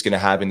role he's going to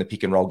have in the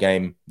pick and roll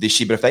game this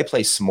year. But if they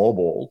play small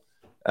ball,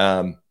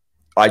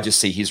 I just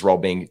see his role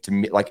being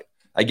like,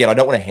 again, I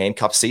don't want a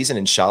handcuff season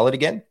in Charlotte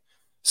again.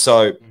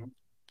 So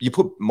you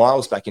put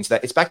Miles back into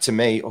that. It's back to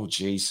me. Oh,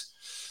 geez.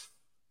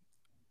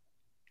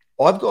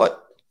 I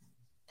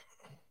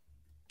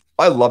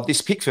love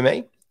this pick for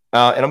me.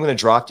 And I'm going to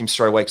draft him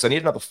straight away because I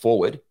need another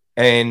forward.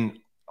 And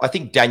I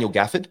think Daniel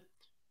Gafford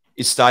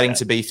is starting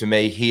to be, for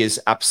me, he has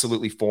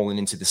absolutely fallen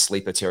into the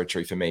sleeper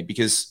territory for me,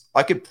 because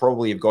I could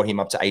probably have got him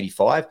up to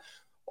 85.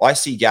 I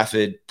see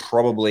Gafford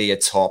probably a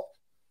top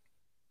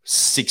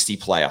 60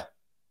 player.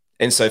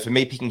 And so for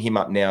me, picking him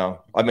up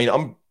now, I mean,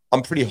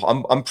 I'm pretty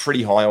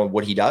high on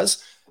what he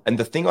does. And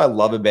the thing I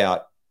love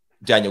about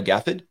Daniel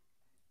Gafford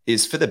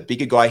is, for the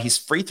bigger guy, his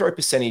free throw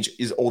percentage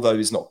is, although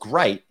is not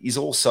great, is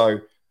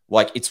also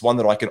like, it's one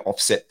that I can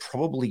offset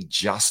probably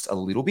just a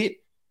little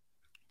bit.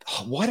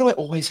 Why do I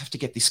always have to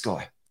get this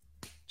guy?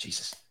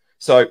 Jesus.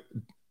 So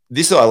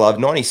this I love.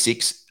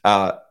 96.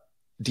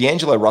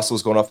 D'Angelo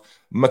Russell's gone off.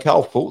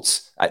 Mikal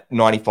Fultz at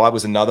 95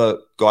 was another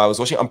guy I was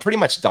watching. I'm pretty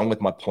much done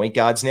with my point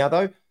guards now,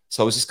 though.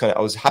 So I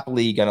was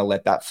happily going to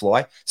let that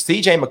fly.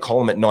 CJ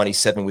McCollum at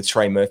 97 with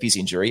Trey Murphy's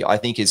injury, I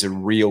think is a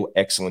real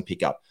excellent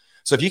pickup.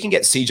 So if you can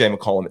get CJ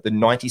McCollum at the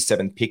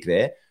 97th pick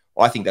there,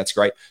 I think that's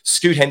great.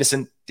 Scoot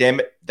Henderson,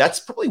 damn it, that's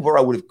probably where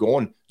I would have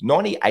gone.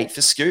 98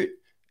 for Scoot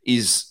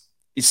is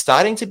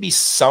starting to be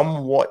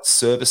somewhat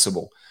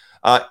serviceable.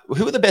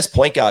 Who are the best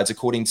point guards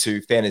according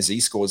to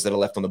FantaZScores that are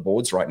left on the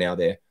boards right now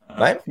there,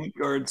 mate? Point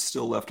guards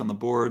still left on the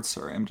board.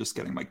 Sorry, I'm just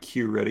getting my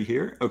queue ready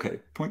here. Okay,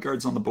 point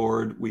guards on the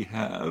board. We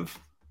have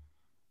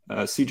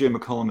CJ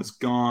McCollum is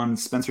gone.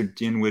 Spencer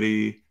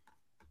Dinwiddie.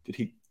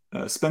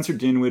 Spencer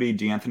Dinwiddie,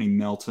 DeAnthony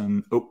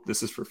Melton. Oh,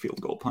 this is for field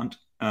goal punt.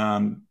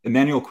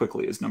 Emmanuel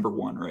Quickley is number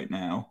 1 right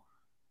now.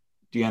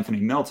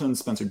 DeAnthony Melton,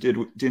 Spencer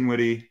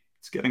Dinwiddie.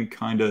 It's getting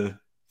kind of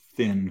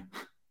thin.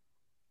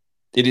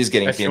 It is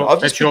getting thin.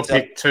 That's your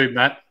pick too,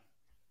 Matt.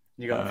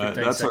 You got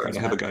 15 that's seconds. all right.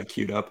 I have a guy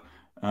queued up.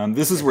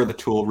 This is where the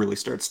tool really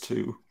starts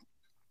to.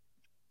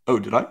 Oh,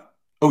 did I?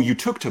 Oh, you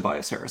took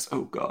Tobias Harris.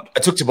 Oh, God. I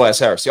took Tobias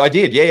Harris. I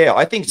did. Yeah.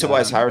 I think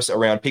Tobias Harris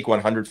around pick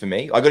 100 for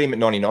me. I got him at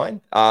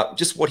 99.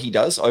 Just what he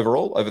does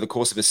overall over the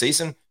course of a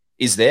season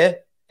is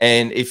there.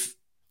 And if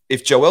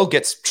Joel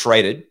gets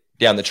traded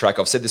down the track,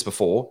 I've said this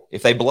before,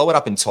 if they blow it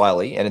up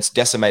entirely and it's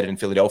decimated in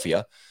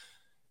Philadelphia,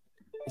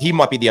 he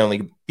might be the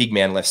only big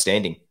man left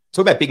standing.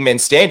 Talk about big men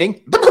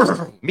standing.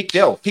 Mick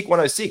Dell, pick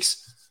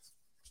 106.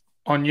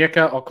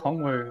 Onyeka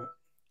Okongwu.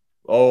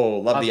 Oh,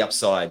 love the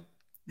upside.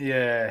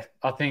 Yeah,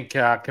 I think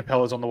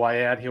Capella's on the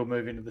way out. He'll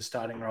move into the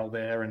starting role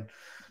there and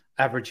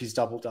average his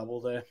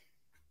double-double there.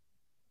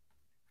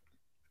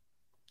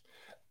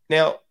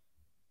 Now,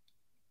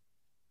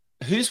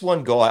 who's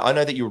one guy? I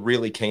know that you're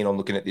really keen on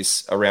looking at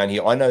this around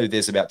here. I know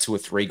there's about 2 or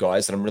 3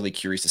 guys that I'm really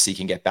curious to see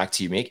can get back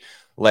to you, Mick,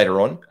 later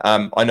on.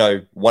 I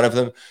know one of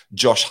them,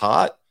 Josh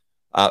Hart.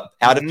 Out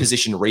of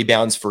position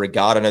rebounds for a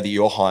guard, I know that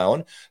you're high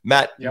on.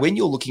 Matt, when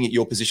you're looking at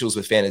your positionals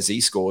with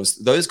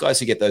FantaZScores, those guys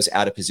who get those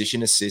out of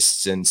position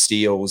assists and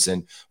steals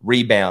and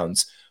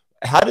rebounds,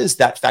 how does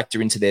that factor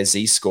into their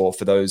Z-score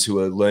for those who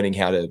are learning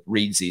how to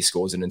read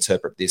Z-scores and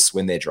interpret this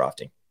when they're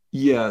drafting?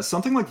 Yeah,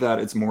 something like that.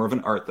 It's more of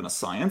an art than a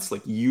science.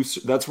 Like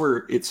that's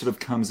where it sort of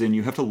comes in.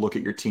 You have to look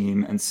at your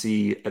team and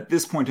see at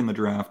this point in the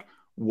draft,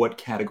 what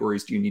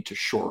categories do you need to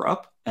shore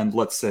up? And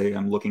let's say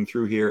I'm looking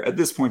through here. At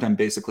this point, I'm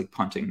basically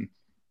punting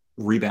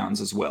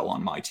rebounds as well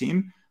on my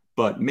team,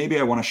 but maybe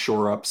I want to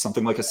shore up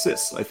something like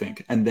assists, I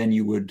think. And then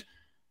you would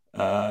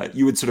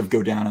sort of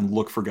go down and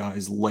look for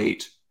guys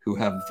late who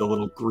have the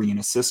little green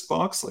assist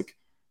box, like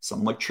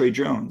someone like Trey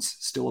Jones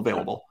still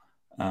available.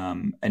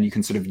 And you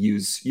can sort of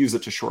use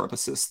it to shore up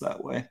assists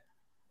that way.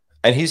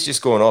 And he's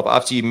just gone off.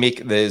 After you,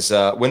 Mick, there's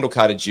Wendell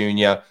Carter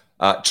Jr.,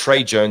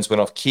 Trey Jones went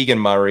off, Keegan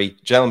Murray,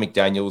 Jalen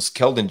McDaniels,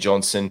 Keldon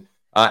Johnson,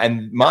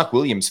 and Mark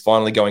Williams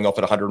finally going off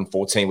at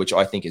 114, which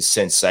I think is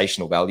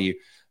sensational value.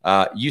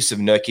 Yusuf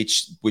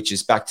Nurkic, which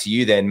is back to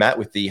you then, Matt,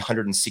 with the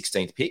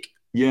 116th pick.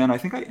 Yeah, and I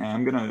think I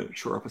am going to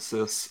shore up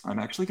assists. I'm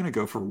actually going to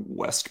go for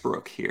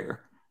Westbrook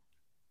here.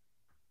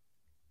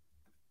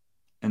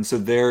 And so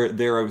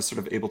there I was sort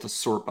of able to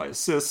sort by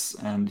assists,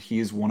 and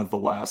he's one of the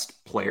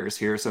last players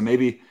here. So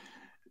maybe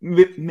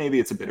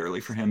it's a bit early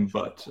for him,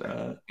 but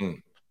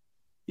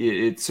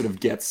it sort of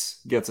gets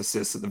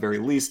assists at the very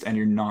least, and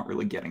you're not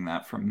really getting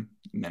that from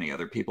many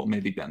other people.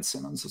 Maybe Ben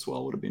Simmons as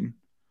well would have been.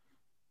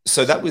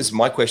 So that was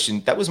my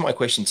question. That was my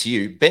question to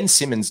you. Ben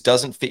Simmons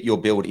doesn't fit your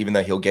build, even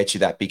though he'll get you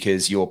that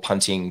because you're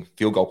punting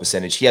field goal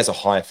percentage. He has a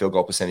higher field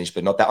goal percentage,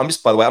 but not that.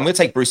 By the way, I'm going to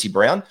take Brucey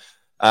Brown.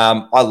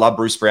 I love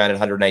Bruce Brown at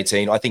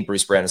 118. I think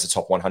Bruce Brown is a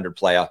top 100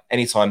 player.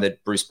 Anytime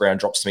that Bruce Brown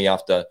drops to me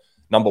after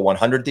number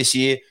 100 this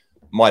year,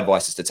 my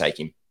advice is to take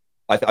him.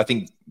 I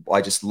think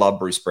I just love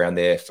Bruce Brown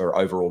there for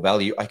overall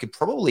value. I could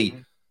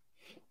probably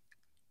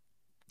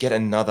get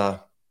another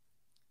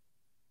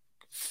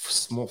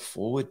small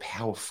forward,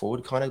 power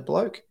forward kind of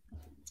bloke.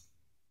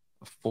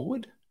 A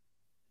forward?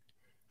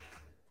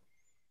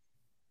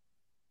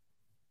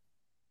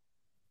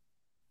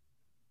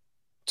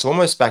 It's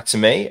almost back to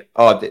me.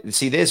 Oh,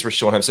 see, there's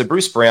Rashawn Holmes. So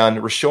Bruce Brown,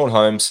 Rashawn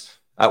Holmes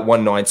at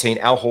 119,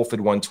 Al Horford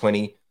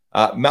 120,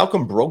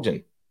 Malcolm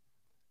Brogdon.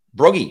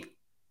 Broggy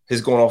has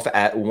gone off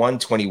at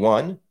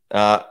 121.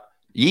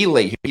 Yi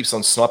Lee, who keeps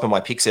on sniping my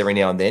picks every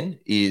now and then,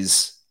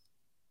 is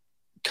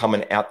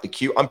coming out the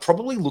queue. I'm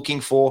probably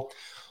looking for...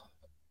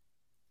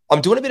 I'm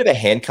doing a bit of a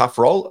handcuff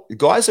roll.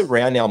 Guys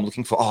around now I'm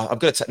looking for... I've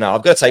got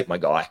to take my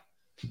guy.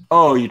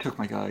 Oh, you took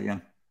my guy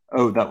again.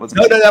 Oh, that was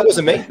no, that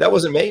wasn't me. That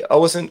wasn't me. I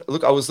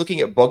was looking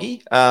at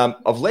Boggy.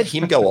 I've let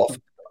him go off.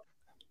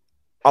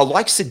 I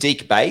like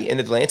Sadiq Bey in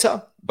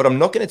Atlanta, but I'm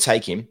not going to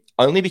take him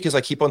only because I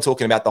keep on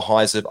talking about the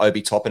highs of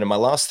Obi Toppin. In my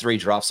last 3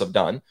 drafts I've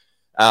done,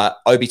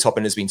 Obi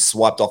Toppin has been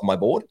swiped off my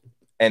board,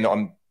 and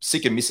I'm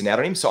sick of missing out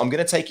on him. So I'm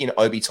going to take in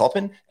Obi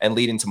Toppin and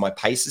lead into my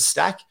Pacers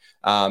stack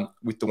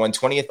with the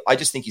 120th. I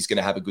just think he's going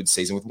to have a good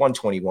season with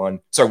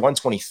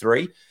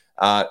 123.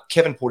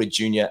 Kevin Porter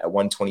Jr. at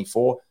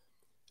 124.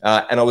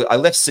 And I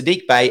left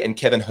Sadiq Bey and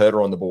Kevin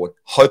Huerter on the board,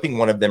 hoping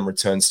one of them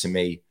returns to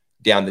me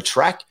down the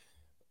track.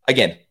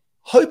 Again,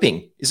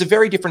 hoping is a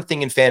very different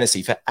thing in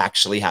fantasy for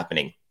actually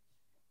happening.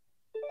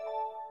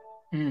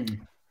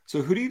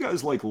 So who do you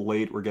guys like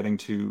late? We're getting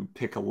to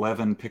pick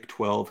 11, pick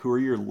 12. Who are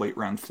your late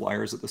round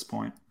flyers at this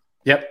point?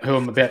 Yep, who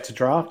I'm about to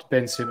draft,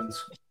 Ben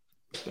Simmons.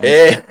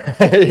 Yeah,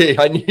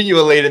 I knew you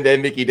were leading there,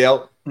 Mickey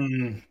Dell.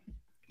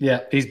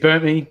 Yeah, he's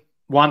burnt me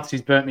once,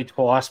 he's burnt me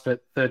twice,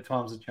 but third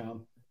time's a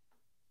charm.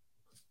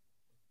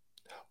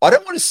 I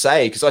don't want to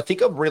say because I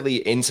think I'm really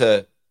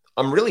into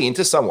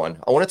someone.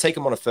 I want to take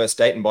them on a first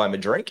date and buy them a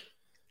drink.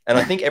 And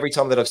I think every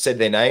time that I've said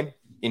their name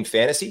in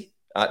fantasy,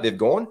 they've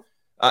gone.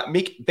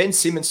 Mick, Ben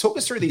Simmons, talk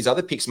us through these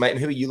other picks, mate, and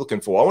who are you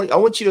looking for? I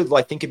want you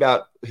to think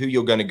about who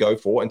you're going to go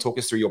for and talk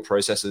us through your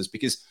processes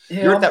because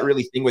you're at that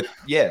really thing with,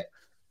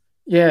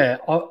 Yeah,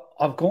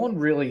 I've gone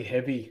really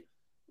heavy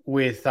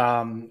with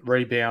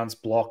rebounds,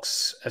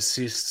 blocks,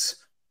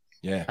 assists.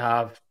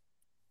 Yeah.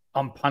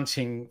 I'm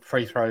punting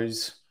free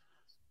throws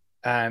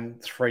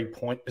and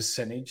 3-point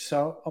percentage.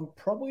 So I'm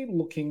probably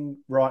looking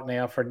right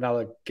now for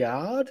another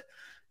guard.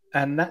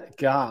 And that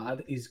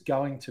guard is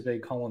going to be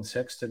Colin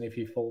Sexton if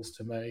he falls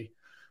to me.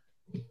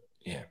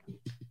 Yeah.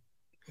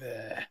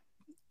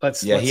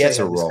 Let's he has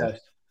a role. Goes.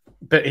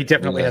 But he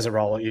definitely has a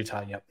role at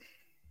Utah, yep.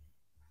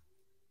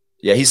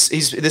 Yeah,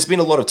 there's been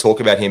a lot of talk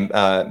about him.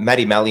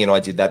 Matty Malley and I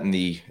did that in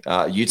the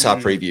Utah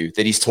preview,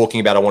 that he's talking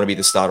about, I want to be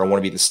the starter.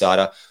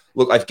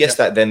 Look, I guess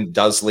that then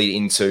does lead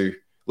into...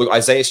 Look,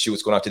 Isaiah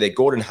Stewart's gone after there.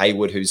 Gordon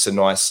Hayward, who's a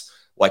nice,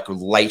 late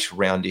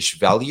roundish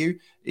value,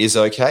 is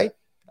okay.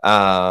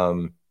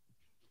 Gordon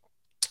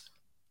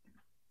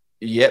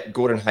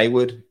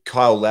Hayward,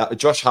 Kyle Lowry,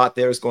 Josh Hart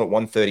there has gone at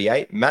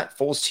 138. Matt,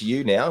 falls to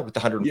you now with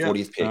the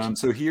 140th pick.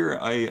 So here,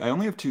 I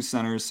only have 2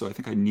 centers, so I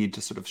think I need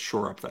to sort of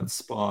shore up that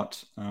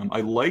spot.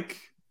 I like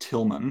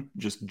Tillman,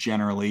 just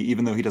generally,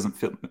 even though he doesn't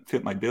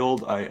fit my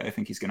build. I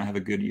think he's going to have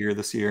a good year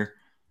this year.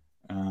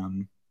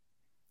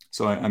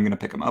 So I'm going to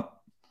pick him up.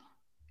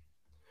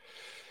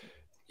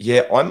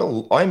 Yeah,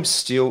 I'm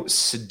still...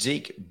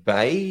 Sadiq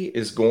Bey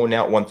is gone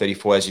now at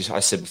 134, as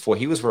I said before.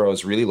 He was where I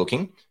was really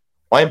looking.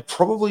 I'm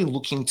probably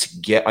looking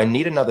to I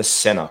need another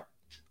center.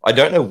 I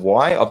don't know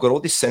why. I've got all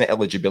this center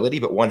eligibility,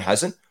 but one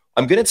hasn't.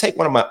 I'm going to take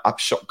one of my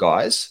upshot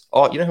guys.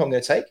 Oh, you know who I'm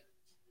going to take?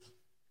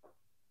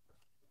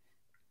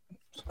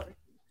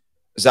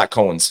 Zach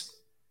Collins.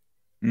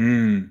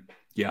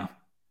 Yeah.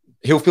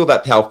 He'll fill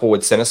that power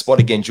forward center spot.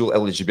 Again, dual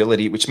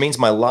eligibility, which means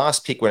my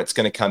last pick, when it's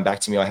going to come back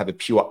to me, I have a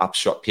pure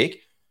upshot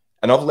pick.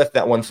 And I've left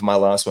that one for my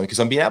last one because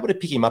I'm being able to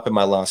pick him up in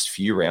my last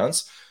few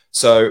rounds.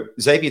 So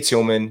Xavier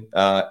Tillman,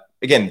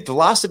 again, the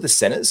last of the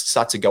centers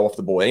start to go off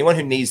the board. Anyone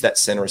who needs that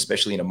center,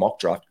 especially in a mock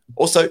draft.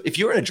 Also, if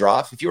you're in a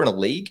draft, if you're in a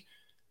league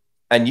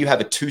and you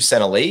have a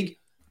 2-center league,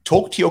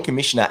 talk to your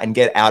commissioner and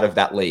get out of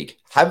that league.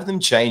 Have them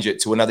change it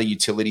to another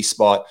utility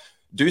spot.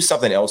 Do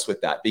something else with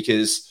that,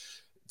 because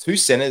 2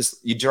 centers,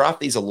 you draft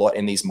these a lot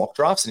in these mock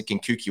drafts and it can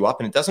kook you up,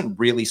 and it doesn't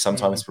really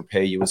sometimes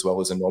prepare you as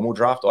well as a normal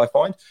draft, I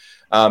find.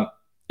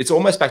 It's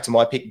almost back to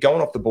my pick.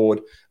 Going off the board,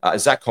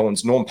 Zach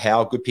Collins, Norm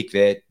Powell, good pick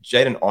there.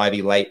 Jaden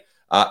Ivey late.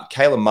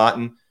 Kayla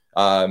Martin.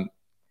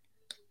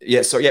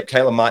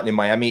 Kayla Martin in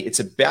Miami. It's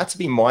about to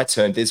be my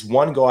turn. There's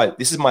one guy.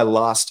 This is my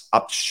last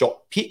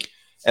upshot pick,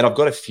 and I've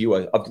got a few.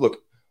 Look,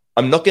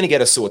 I'm not going to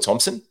get a Sua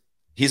Thompson.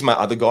 Here's my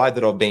other guy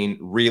that I've been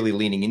really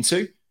leaning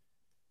into.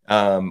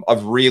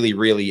 I've really,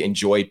 really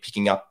enjoyed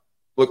picking up.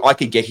 Look, I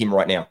could get him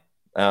right now.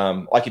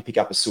 I could pick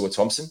up a Sua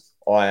Thompson.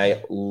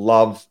 I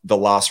love the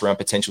last round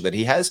potential that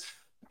he has.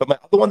 But my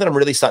other one that I'm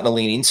really starting to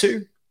lean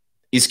into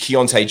is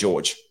Keontae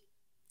George.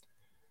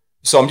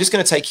 So I'm just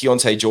going to take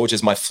Keontae George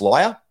as my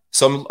flyer.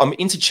 So I'm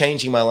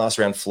interchanging my last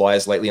round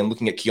flyers lately. I'm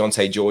looking at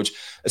Keontae George,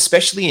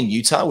 especially in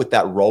Utah, with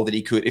that role that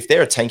he could. If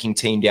they're a tanking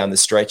team down the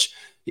stretch,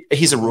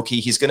 he's a rookie.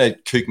 He's going to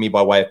kook me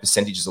by way of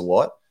percentages a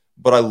lot.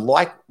 But I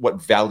like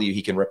what value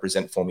he can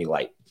represent for me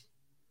late.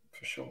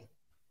 For sure.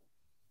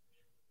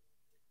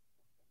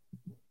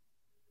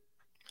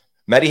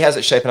 Matty, how's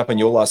it shaping up on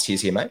your last tiers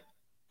here, mate?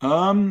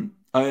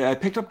 I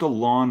picked up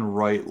DeLon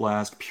Wright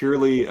last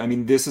purely. I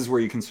mean, this is where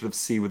you can sort of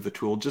see with the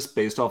tool, just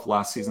based off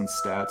last season's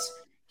stats.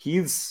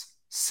 He's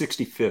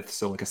 65th,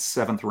 so like a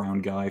 7th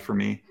round guy for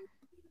me.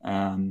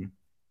 So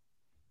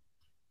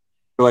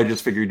I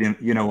just figured,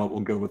 you know what, we'll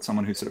go with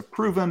someone who's sort of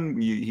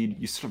proven.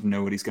 You sort of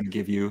know what he's going to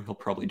give you. He'll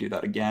probably do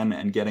that again.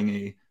 And getting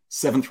a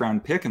 7th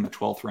round pick in the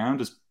 12th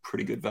round is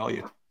pretty good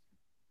value.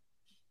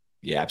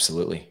 Yeah,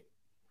 absolutely.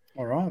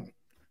 All right.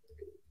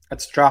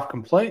 That's draft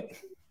complete.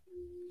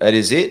 That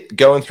is it.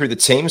 Going through the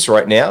teams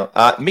right now.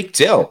 Mick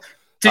Dell.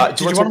 Did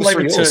you want to leave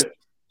it to?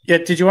 Yeah.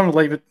 Did you want to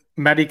leave it?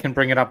 Maddie can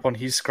bring it up on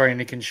his screen.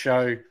 He can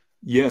show.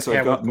 Yeah. So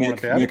I've got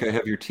Mick. I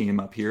have your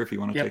team up here if you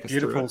want to take us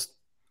through it.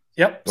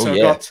 Yep. So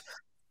I've got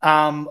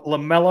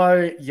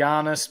LaMelo,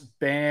 Giannis,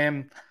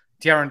 Bam,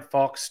 De'Aaron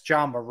Fox,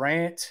 Ja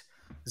Morant,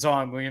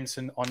 Zion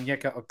Williamson,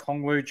 Onyeka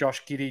Okongwu,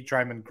 Josh Giddey,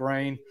 Draymond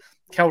Green,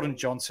 Keldon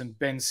Johnson,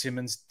 Ben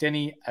Simmons,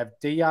 Denny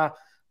Avdia,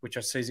 which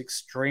I see is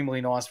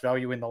extremely nice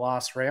value in the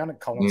last round, and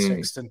Colin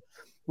Sexton.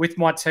 With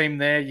my team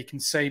there, you can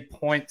see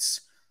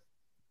points,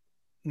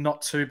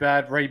 not too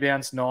bad.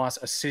 Rebounds, nice.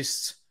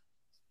 Assists,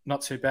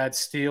 not too bad.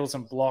 Steals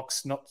and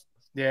blocks,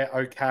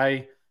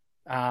 okay.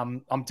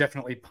 I'm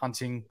definitely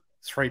punting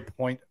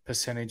 3-point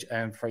percentage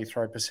and free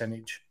throw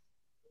percentage.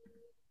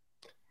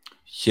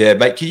 Yeah,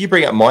 mate, can you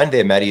bring up mine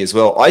there, Maddie, as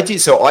well? I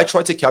did. So I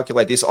tried to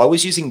calculate this. I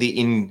was using the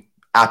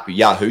in-app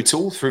Yahoo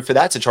tool for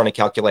that to try to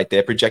calculate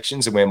their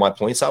projections and where my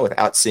points are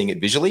without seeing it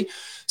visually.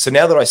 So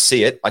now that I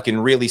see it, I can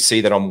really see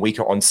that I'm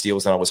weaker on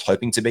steals than I was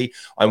hoping to be.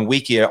 I'm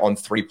weaker on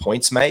 3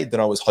 points made than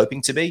I was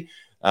hoping to be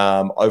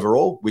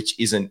overall, which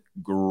isn't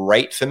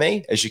great for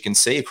me, as you can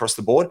see across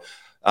the board.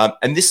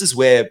 And this is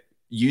where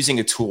using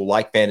a tool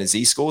like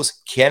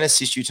FantaZScores can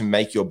assist you to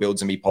make your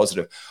builds and be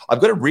positive.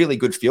 I've got a really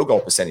good field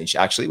goal percentage,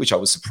 actually, which I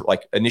was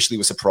initially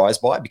was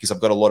surprised by, because I've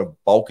got a lot of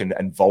bulk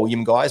and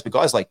volume guys, but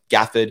guys like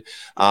Gafford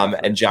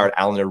and Jared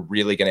Allen are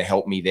really going to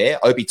help me there.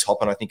 Obi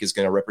Toppin, I think, is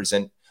going to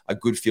represent a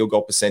good field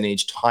goal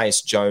percentage.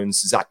 Tyus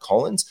Jones, Zach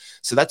Collins.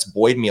 So that's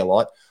buoyed me a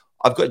lot.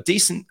 I'm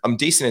decent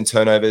in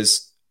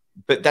turnovers,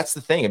 but that's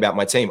the thing about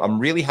my team. I'm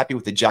really happy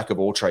with the jack of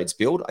all trades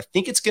build. I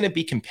think it's going to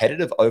be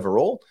competitive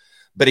overall.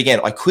 But again,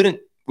 I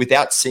couldn't,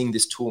 without seeing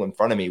this tool in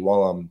front of me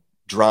while I'm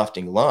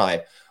drafting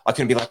live, I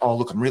can be like, oh,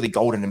 look, I'm really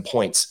golden in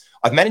points.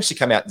 I've managed to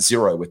come out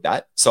 0 with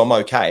that. So I'm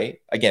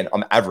okay. Again,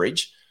 I'm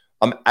average.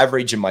 I'm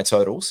average in my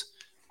totals.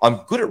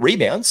 I'm good at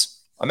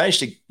rebounds. I managed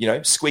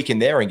to, squeak in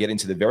there and get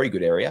into the very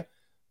good area.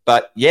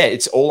 But yeah,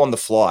 it's all on the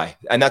fly.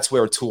 And that's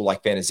where a tool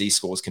like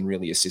FantaZScores can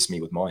really assist me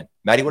with mine.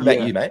 Matty, what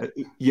about you, mate?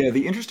 Yeah,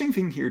 the interesting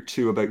thing here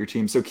too about your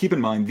team. So keep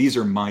in mind, these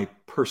are my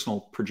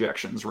personal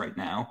projections right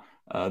now.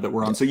 That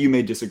we're on. So you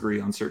may disagree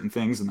on certain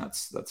things, and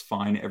that's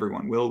fine.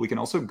 Everyone will. We can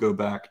also go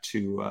back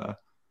to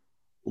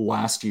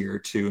last year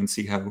too and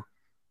see how,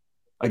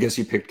 I guess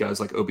you picked guys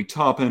like Obi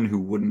Toppin, who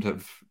wouldn't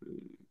have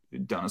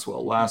done as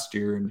well last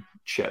year, and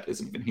Chet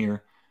isn't even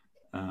here.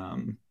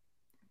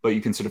 But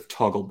you can sort of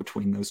toggle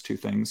between those two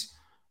things.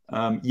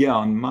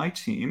 On my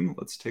team,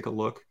 let's take a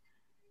look.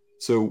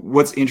 So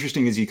what's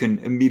interesting is you can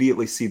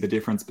immediately see the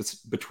difference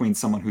between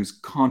someone who's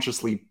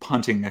consciously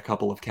punting a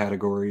couple of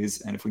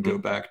categories, and if we go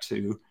back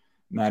to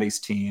Maddie's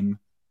team,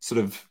 sort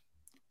of,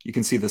 you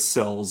can see the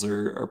cells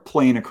are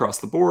playing across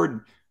the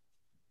board,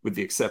 with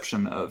the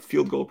exception of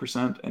field goal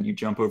percent. And you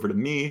jump over to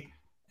me,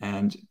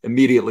 and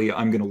immediately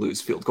I'm going to lose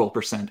field goal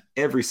percent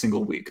every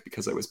single week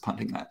because I was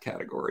punting that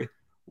category.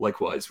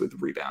 Likewise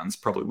with rebounds,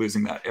 probably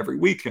losing that every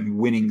week and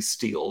winning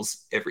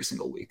steals every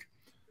single week.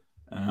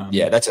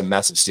 Yeah, that's a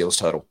massive steals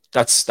total.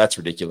 That's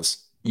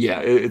ridiculous.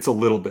 Yeah, it's a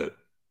little bit.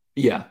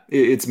 Yeah,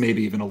 it's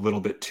maybe even a little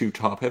bit too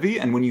top heavy.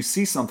 And when you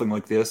see something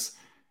like this,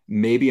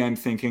 maybe I'm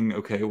thinking,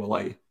 okay, well,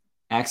 I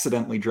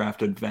accidentally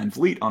drafted Van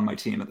Vliet on my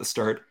team at the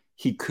start.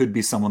 He could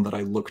be someone that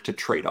I look to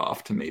trade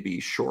off to maybe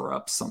shore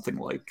up something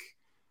like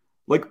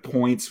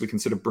points. We can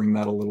sort of bring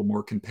that a little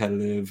more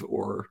competitive,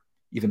 or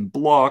even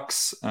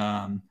blocks,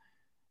 and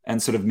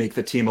sort of make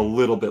the team a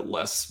little bit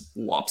less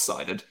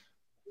lopsided.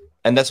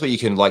 And that's where you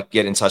can like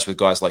get in touch with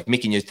guys like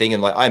Mick in your thing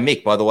and like, "Hey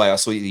Mick, by the way, I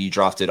saw you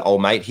drafted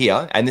old mate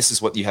here, and this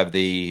is what you have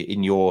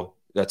in your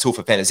tool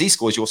for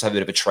FantaZScores. You also have a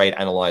bit of a trade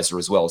analyzer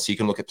as well, so you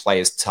can look at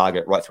players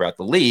target right throughout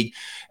the league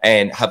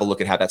and have a look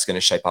at how that's going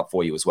to shape up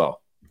for you as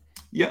well."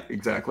 Yeah,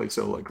 exactly.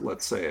 So like,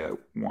 let's say I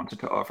wanted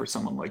to offer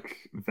someone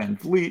like Van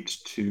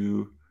Vliet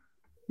to,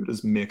 who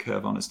does Mick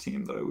have on his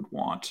team that I would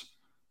want?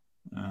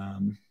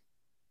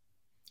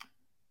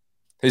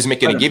 Who's Mick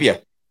going to give you?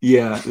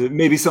 Yeah,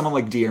 maybe someone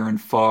like De'Aaron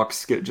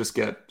Fox. Get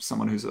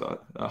someone who's a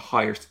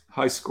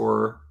high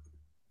scorer,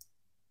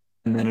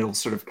 and then it'll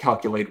sort of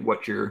calculate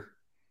what you're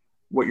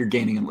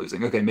gaining and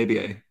losing. Okay, maybe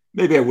I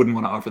wouldn't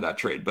want to offer that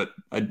trade, but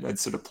I'd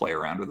sort of play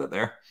around with it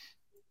there.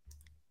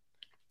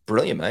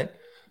 Brilliant, mate.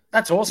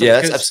 That's awesome. Yeah,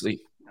 that's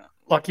absolutely.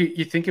 Like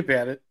you think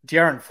about it,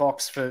 De'Aaron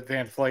Fox for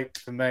Van Vliet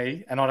for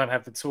me, and I don't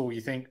have the tool.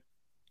 You think,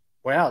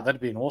 wow,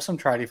 that'd be an awesome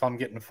trade if I'm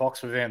getting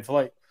Fox for Van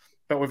Vliet.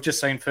 But we've just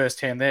seen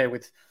firsthand there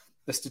with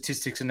the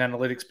statistics and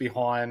analytics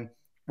behind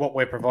what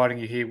we're providing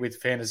you here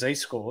with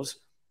FantaZScores,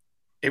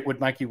 it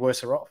would make you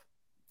worse off.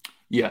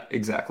 Yeah,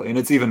 exactly. And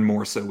it's even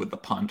more so with the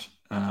punt.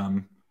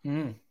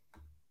 Here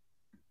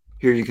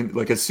you can,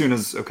 like, as soon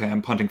as, okay,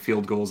 I'm punting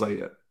field goals,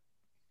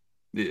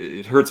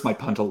 it hurts my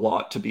punt a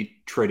lot to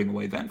be trading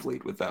away Van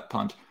Vliet with that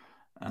punt.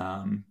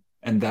 And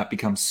that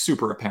becomes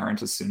super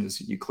apparent as soon as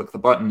you click the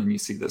button and you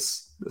see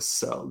this is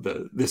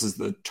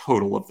the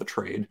total of the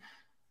trade.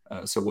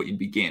 So what you'd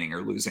be gaining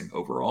or losing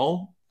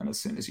overall. And as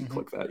soon as you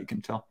click that, you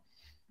can tell.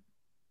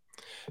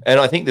 And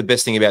I think the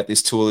best thing about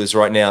this tool is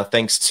right now,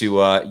 thanks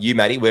to you,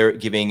 Matty, we're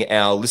giving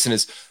our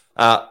listeners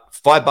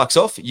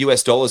 $5 off,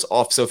 US dollars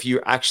off. So if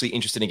you're actually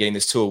interested in getting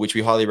this tool, which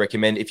we highly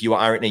recommend, if you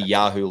are in a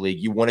Yahoo league,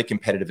 you want a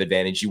competitive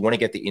advantage, you want to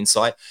get the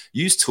insight,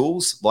 use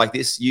tools like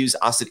this, use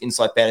us at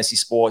Inside Fantasy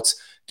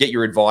Sports, get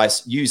your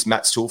advice, use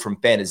Matt's tool from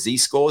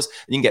FantaZScores,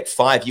 and you can get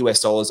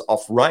 $5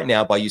 off right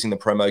now by using the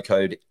promo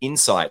code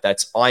INSIGHT.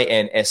 That's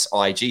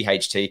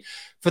INSIGHT.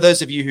 For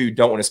those of you who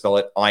don't want to spell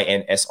it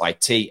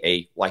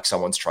INSITE, like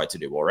someone's tried to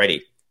do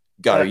already.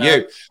 Go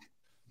you.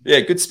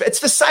 Yeah, good. It's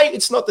the same.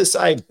 It's not the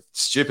same.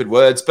 Stupid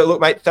words. But look,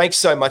 mate, thanks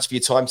so much for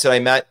your time today,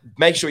 Matt.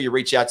 Make sure you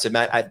reach out to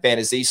Matt at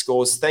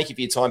FantaZScores. Thank you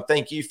for your time.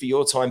 Thank you for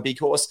your time, Big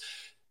Horse.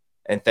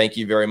 And thank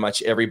you very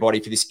much, everybody,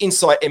 for this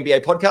Insight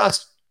NBA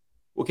podcast.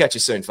 We'll catch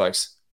you soon, folks.